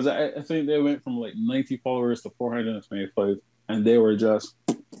 Because I think they went from like 90 followers to 425, and they were just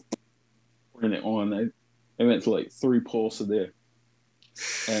putting it on. They went to like 3 posts a day,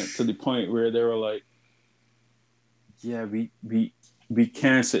 and to the point where they were like, "Yeah, we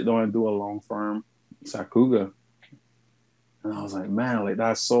can't sit down and do a long form Sakuga." And I was like, "Man, like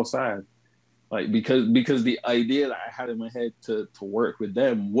that's so sad." Like because the idea that I had in my head to work with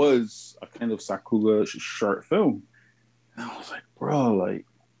them was a kind of Sakuga short film, and I was like, bro, like,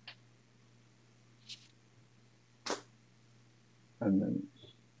 and then,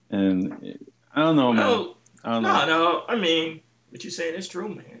 and I don't know, man, Well, I don't know. no. I mean, what you're saying is true,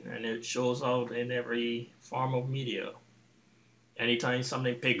 man, and it shows out in every form of media. Anytime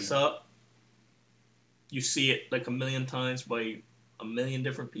something picks Yeah. up, you see it like a million times by a million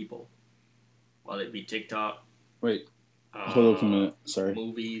different people. Whether it be TikTok, Wait, hold up a uh, minute. Sorry.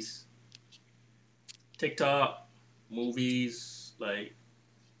 movies, TikTok, movies. Like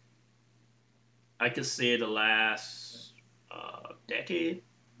I could say the last decade.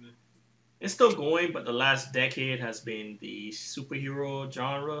 It's still going, but the last decade has been the superhero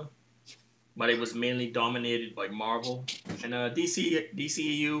genre. But it was mainly dominated by Marvel and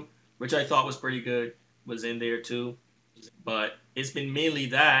DCEU, which I thought was pretty good, was in there too. But it's been mainly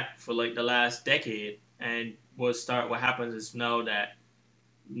that for like the last decade. And what happens is now that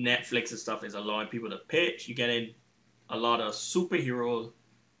Netflix and stuff is allowing people to pitch, you get in a lot of superhero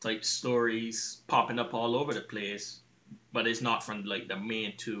type stories popping up all over the place, but it's not from like the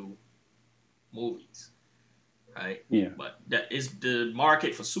main two movies, right? Yeah. But that is the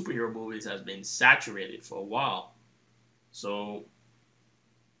market for superhero movies has been saturated for a while. So,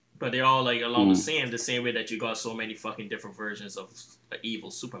 but they're all like along Mm. the same way that you got so many fucking different versions of an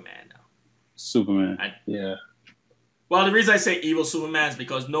evil Superman now. Superman. Yeah. Well, the reason I say evil Superman is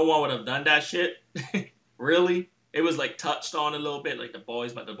because no one would have done that shit. Really, it was like touched on a little bit, like The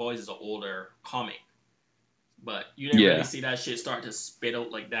Boys, but The Boys is an older comic. But you didn't really see that shit start to spit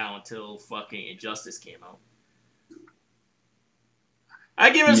out like that until fucking Injustice came out.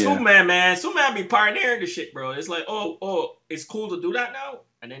 I give it Superman, man. Superman be pioneering the shit, bro. It's like, oh, it's cool to do that now.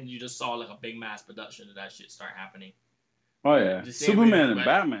 And then you just saw like a big mass production of that shit start happening. Oh yeah, Superman and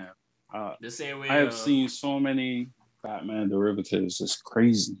Batman. The same way I have seen so many Batman derivatives. It's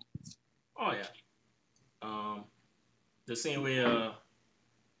crazy. Oh yeah. The same way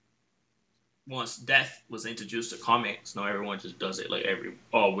once Death was introduced to comics, now everyone just does it like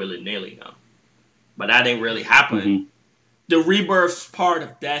all willy-nilly now. But that didn't really happen. Mm-hmm. The rebirth part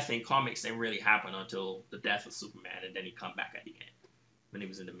of Death in comics didn't really happen until the death of Superman, and then he come back at the end when he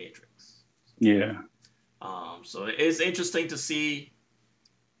was in the Matrix. Yeah. So it's interesting to see.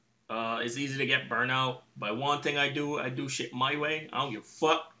 It's easy to get burnout, but one thing I do shit my way. I don't give a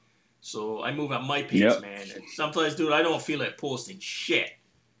fuck. So I move at my pace, man. And sometimes, dude, I don't feel like posting shit.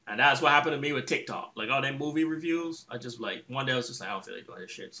 And that's what happened to me with TikTok. Like all them movie reviews, I just like, one day I was just like, I don't feel like doing this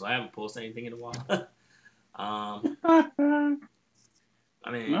shit. So I haven't posted anything in a while. I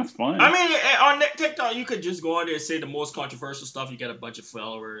mean, that's fine. I mean, on TikTok, you could just go on there and say the most controversial stuff. You get a bunch of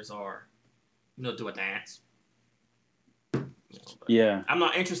followers or, do a dance. Yeah. I'm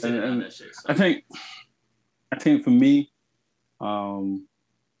not interested in that shit. So. I think for me, I'm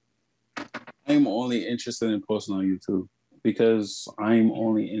only interested in posting on YouTube because I'm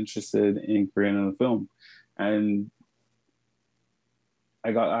only interested in creating a film. And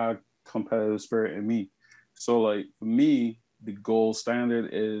I got a competitive spirit in me. So, like, for me, the gold standard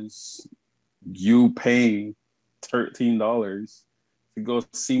is you paying $13 to go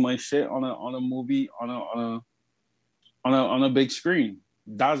see my shit on a movie on a big screen.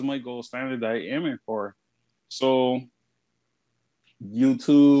 That's my gold standard that I am aiming for. So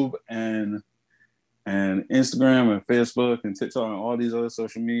YouTube and Instagram and Facebook and TikTok and all these other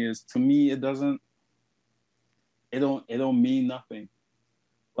social medias, to me, it don't mean nothing.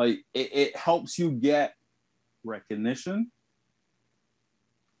 Like it helps you get recognition,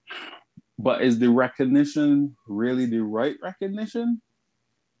 but is the recognition really the right recognition?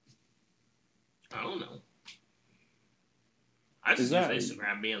 I don't know. I just use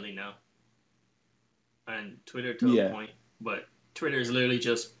Instagram mainly now. And Twitter to a point. But Twitter is literally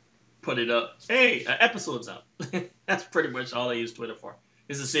just put it up. Hey, an episode's up. That's pretty much all I use Twitter for.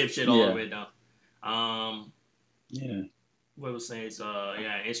 It's the same shit all the way down. What was saying is,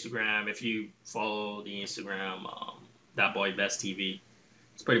 Instagram. If you follow the Instagram, That Boy Best TV,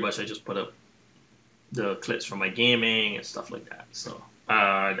 it's pretty much I just put up the clips from my gaming and stuff like that. So,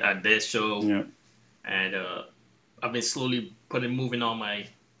 at this show, and I've been slowly moving on my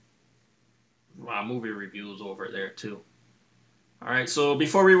movie reviews over there too. All right, so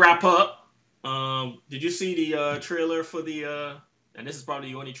before we wrap up, did you see the trailer for the? And this is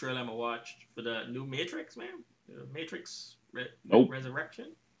probably the only trailer I'm gonna watch for the new Matrix, man. The Matrix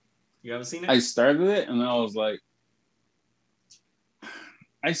Resurrection. You ever seen it? I started it and I was like,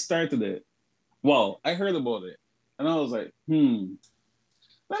 I started it. Well, I heard about it and I was like,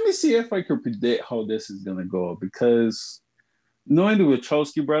 let me see if I can predict how this is gonna go, because knowing the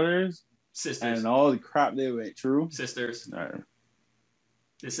Wachowski brothers, sisters, and all the crap they went through, sisters,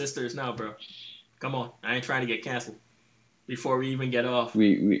 the sisters now, bro. Come on, I ain't trying to get canceled before we even get off.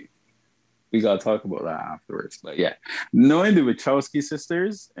 We gotta talk about that afterwards. But yeah, knowing the Wachowski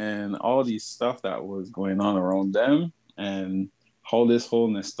sisters and all these stuff that was going on around them and how this whole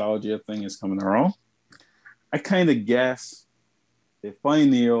nostalgia thing is coming around, I kind of guess they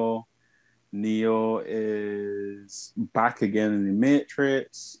find Neo. Neo is back again in the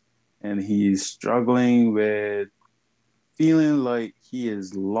Matrix, and he's struggling with feeling like he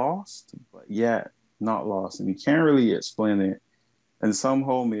is lost, but yet not lost, and he can't really explain it. And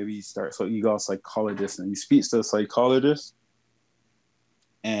somehow maybe he starts, so you got a psychologist, and he speaks to a psychologist,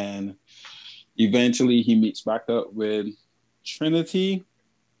 and eventually he meets back up with Trinity,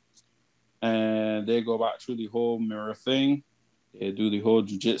 and they go back through the whole mirror thing. They do the whole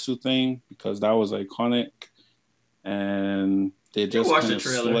jiu-jitsu thing because that was iconic, and they just kind of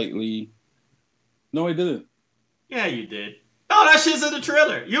slightly. No, I didn't. Yeah, you did. Oh, that shit's in the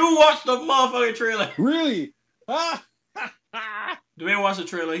trailer. You watched the motherfucking trailer. Really? Dwayne watched the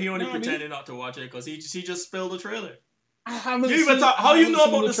trailer. He only pretended not to watch it because he just spilled the trailer. I haven't. How you know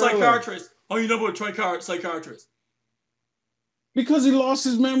about the psychiatrist? How you know about psychiatrist? Because he lost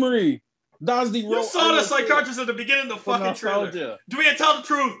his memory. That's the You saw the psychiatrist at the beginning of the fucking trailer. Dwayne, tell the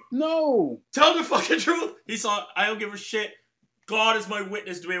truth. No. Tell the fucking truth. He saw, I don't give a shit. God is my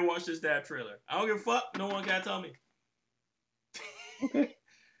witness. Dwayne watched this damn trailer. I don't give a fuck. No one can tell me. Okay.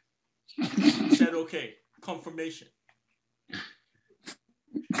 He said okay. Confirmation.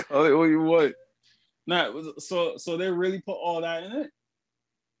 Oh, you what? Nah, so they really put all that in it?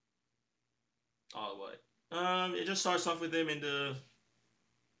 Oh, what? It just starts off with him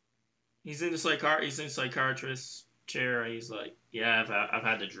he's in the psychiatrist chair. And he's like, yeah, I've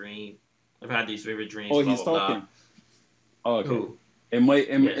had the dream. I've had these vivid dreams. Oh, blah, he's blah, talking. blah. Oh, okay. Who? In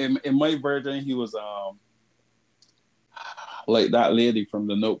my version, he was like that lady from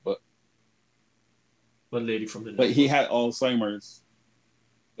The Notebook. What lady from The But Notebook? he had Alzheimer's.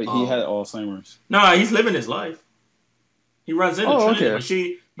 No, he's living his life. He runs into Trinity,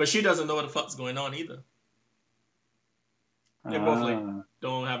 okay. but she doesn't know what the fuck's going on either. They both like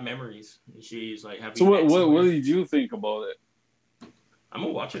don't have memories. And she's like, "Have you?" So what did you think about it? I'm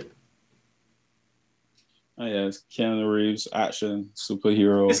gonna watch it. Oh yeah, it's Keanu Reeves, action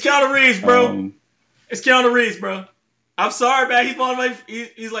superhero. It's Keanu Reeves, bro. It's Keanu Reeves, bro. I'm sorry, man.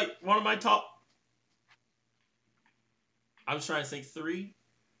 He's like one of my top. I was trying to think 3.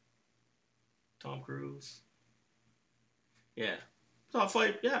 Tom Cruise. Yeah. Top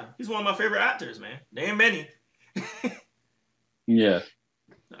 5. Yeah, he's one of my favorite actors, man. There ain't many. Yeah.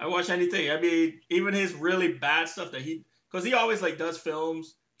 I watch anything. I mean, even his really bad stuff that because he always like does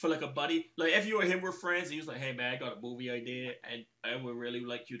films for like a buddy. Like if you or him were friends, he was like, "Hey man, I got a movie idea, and I would really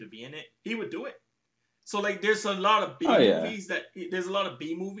like you to be in it." He would do it. So like, there's a lot of B movies there's a lot of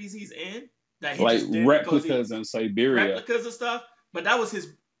B movies he's in that he like just did Replicas in Siberia, replicas and stuff. But that was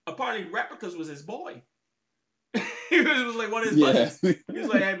his. Apparently, Replicas was his boy. He was like one of his buddies. He was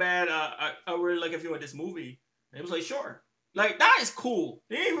like, "Hey man, I really like if you want this movie." And he was like, "Sure." Like that is cool.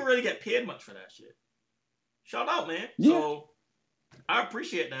 They didn't even really get paid much for that shit. Shout out, man. Yeah. So I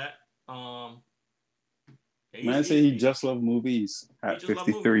appreciate that. Man said he just loved movies at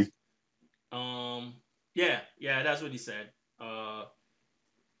 53. Yeah, that's what he said.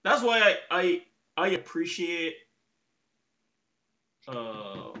 That's why I appreciate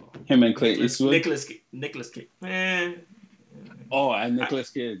him and Clint Eastwood. Nicholas Cage. Man. Oh, and Nicholas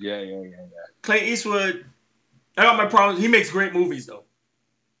Cage. Yeah. Clint Eastwood. I got my problems. He makes great movies though.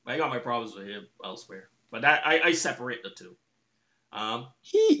 I got my problems with him elsewhere. But that I separate the two.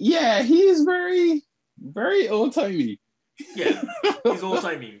 He's very, very old timey. Yeah, he's old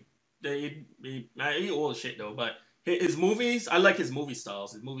timey. He old shit though. But his movies, I like his movie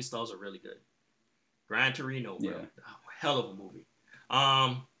styles. His movie styles are really good. Gran Torino, bro. Yeah. Hell of a movie.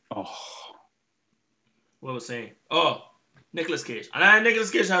 What was I saying? Oh, Nicolas Cage. And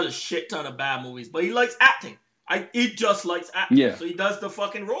Nicolas Cage has a shit ton of bad movies, but he likes acting. He just likes acting. Yeah. So he does the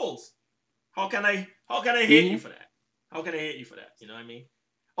fucking roles. How can I hate you for that? How can I hate you for that? You know what I mean?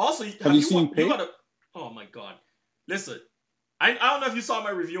 Also, have you seen Pig? Oh my god. Listen, I don't know if you saw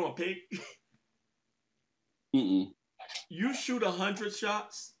my review on Pig. You shoot 100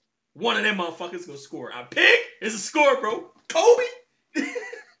 shots, one of them motherfuckers gonna score. Pig is a score, bro. Kobe.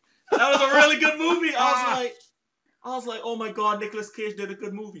 That was a really good movie. I was like, oh my god, Nicolas Cage did a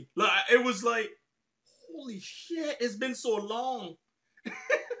good movie. Like it was like, holy shit, it's been so long.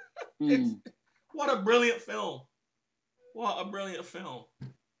 What a brilliant film. What a brilliant film.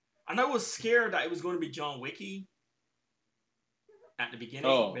 And I was scared that it was going to be John Wicky at the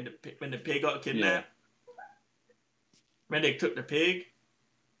beginning when the pig got kidnapped. Yeah. When they took the pig.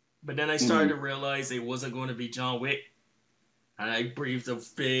 But then I started to realize it wasn't going to be John Wick. And I breathed a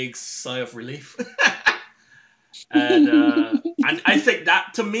big sigh of relief. And I think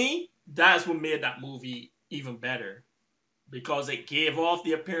that, to me, that's what made that movie even better. Because it gave off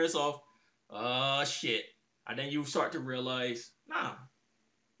the appearance of, shit. And then you start to realize, no.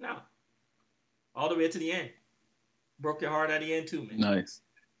 All the way to the end. Broke your heart at the end too, man. Nice.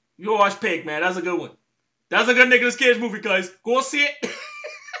 You go watch Pig, man. That's a good one. That's a good Nicolas Cage movie, guys. Go see it.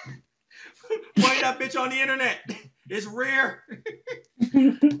 Find that bitch on the internet. It's rare.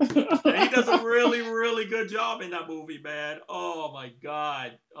 And he does a really, really good job in that movie, man. Oh my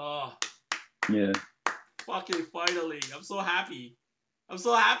god. Oh. Yeah. Fucking finally. I'm so happy.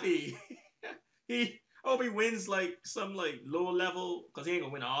 I hope he wins like some like low level, because he ain't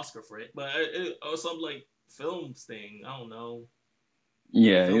gonna win an Oscar for it, but or some like films thing. I don't know.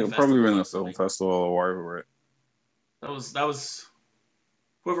 Yeah, he'll probably win a film festival award for it. That was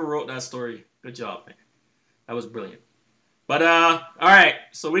whoever wrote that story. Good job, man. That was brilliant. But all right,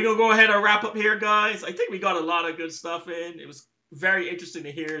 so we're gonna go ahead and wrap up here, guys. I think we got a lot of good stuff in. It was very interesting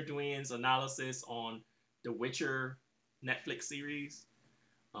to hear Dwayne's analysis on the Witcher Netflix series.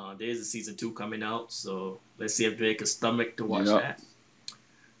 There's a season 2 coming out, so let's see if Dwayne can stomach to watch that.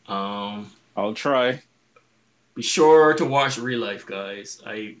 I'll try. Be sure to watch Real Life, guys.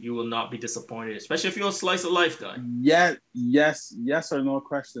 You will not be disappointed, especially if you're a slice of life guy. Yeah, yes or no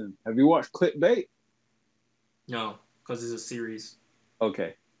question. Have you watched Clickbait? No, because it's a series.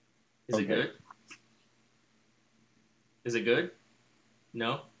 Okay. Is it good? Is it good?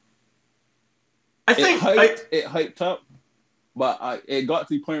 No. It hyped up, but it got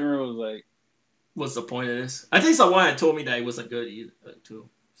to the point where it was like, what's the point of this? I think someone had told me that it wasn't good either, too.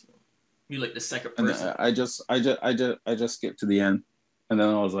 So you like the second person. I just skipped to the end, and then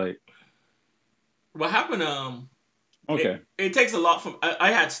I was like, what happened? Okay. It takes a lot from.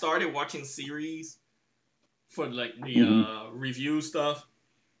 I had started watching series for like the review stuff,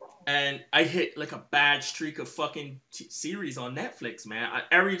 and I hit like a bad streak of fucking series on Netflix, man.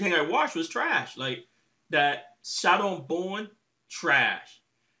 Everything I watched was trash. Like that Shadow and Bone, trash.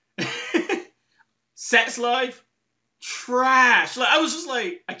 Sex Life, trash. Like I was just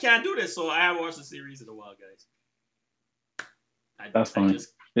like, I can't do this, so I haven't watched the series in a while, guys. That's fine.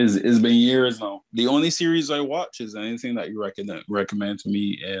 It's been years now. The only series I watch is anything that you recommend to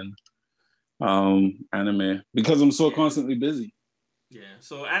me in anime because I'm so constantly busy. Yeah,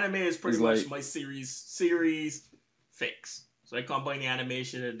 so anime is pretty much my series fix. So I combine the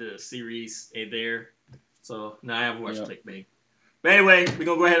animation and the series in there. So now I haven't watched Clickbait. But anyway, we're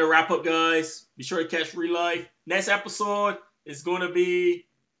gonna go ahead and wrap up, guys. Be sure to catch Real Life. Next episode is gonna be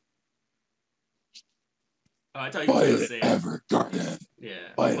I thought you were gonna say Evergarden.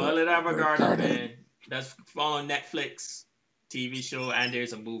 Yeah. Violet Evergarden, man. That's on Netflix TV show and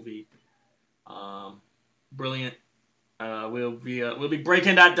there's a movie. Brilliant. We'll be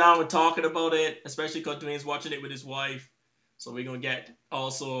breaking that down and talking about it, especially because Dwayne's watching it with his wife. So we're gonna get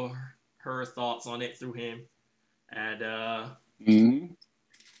also her thoughts on it through him. And be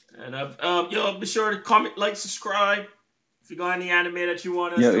sure to comment, like, subscribe. If you got any anime that you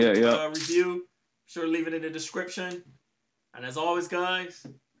want us to review, be sure to leave it in the description. And as always, guys,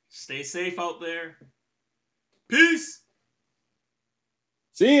 stay safe out there. Peace.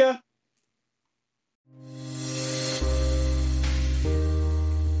 See ya.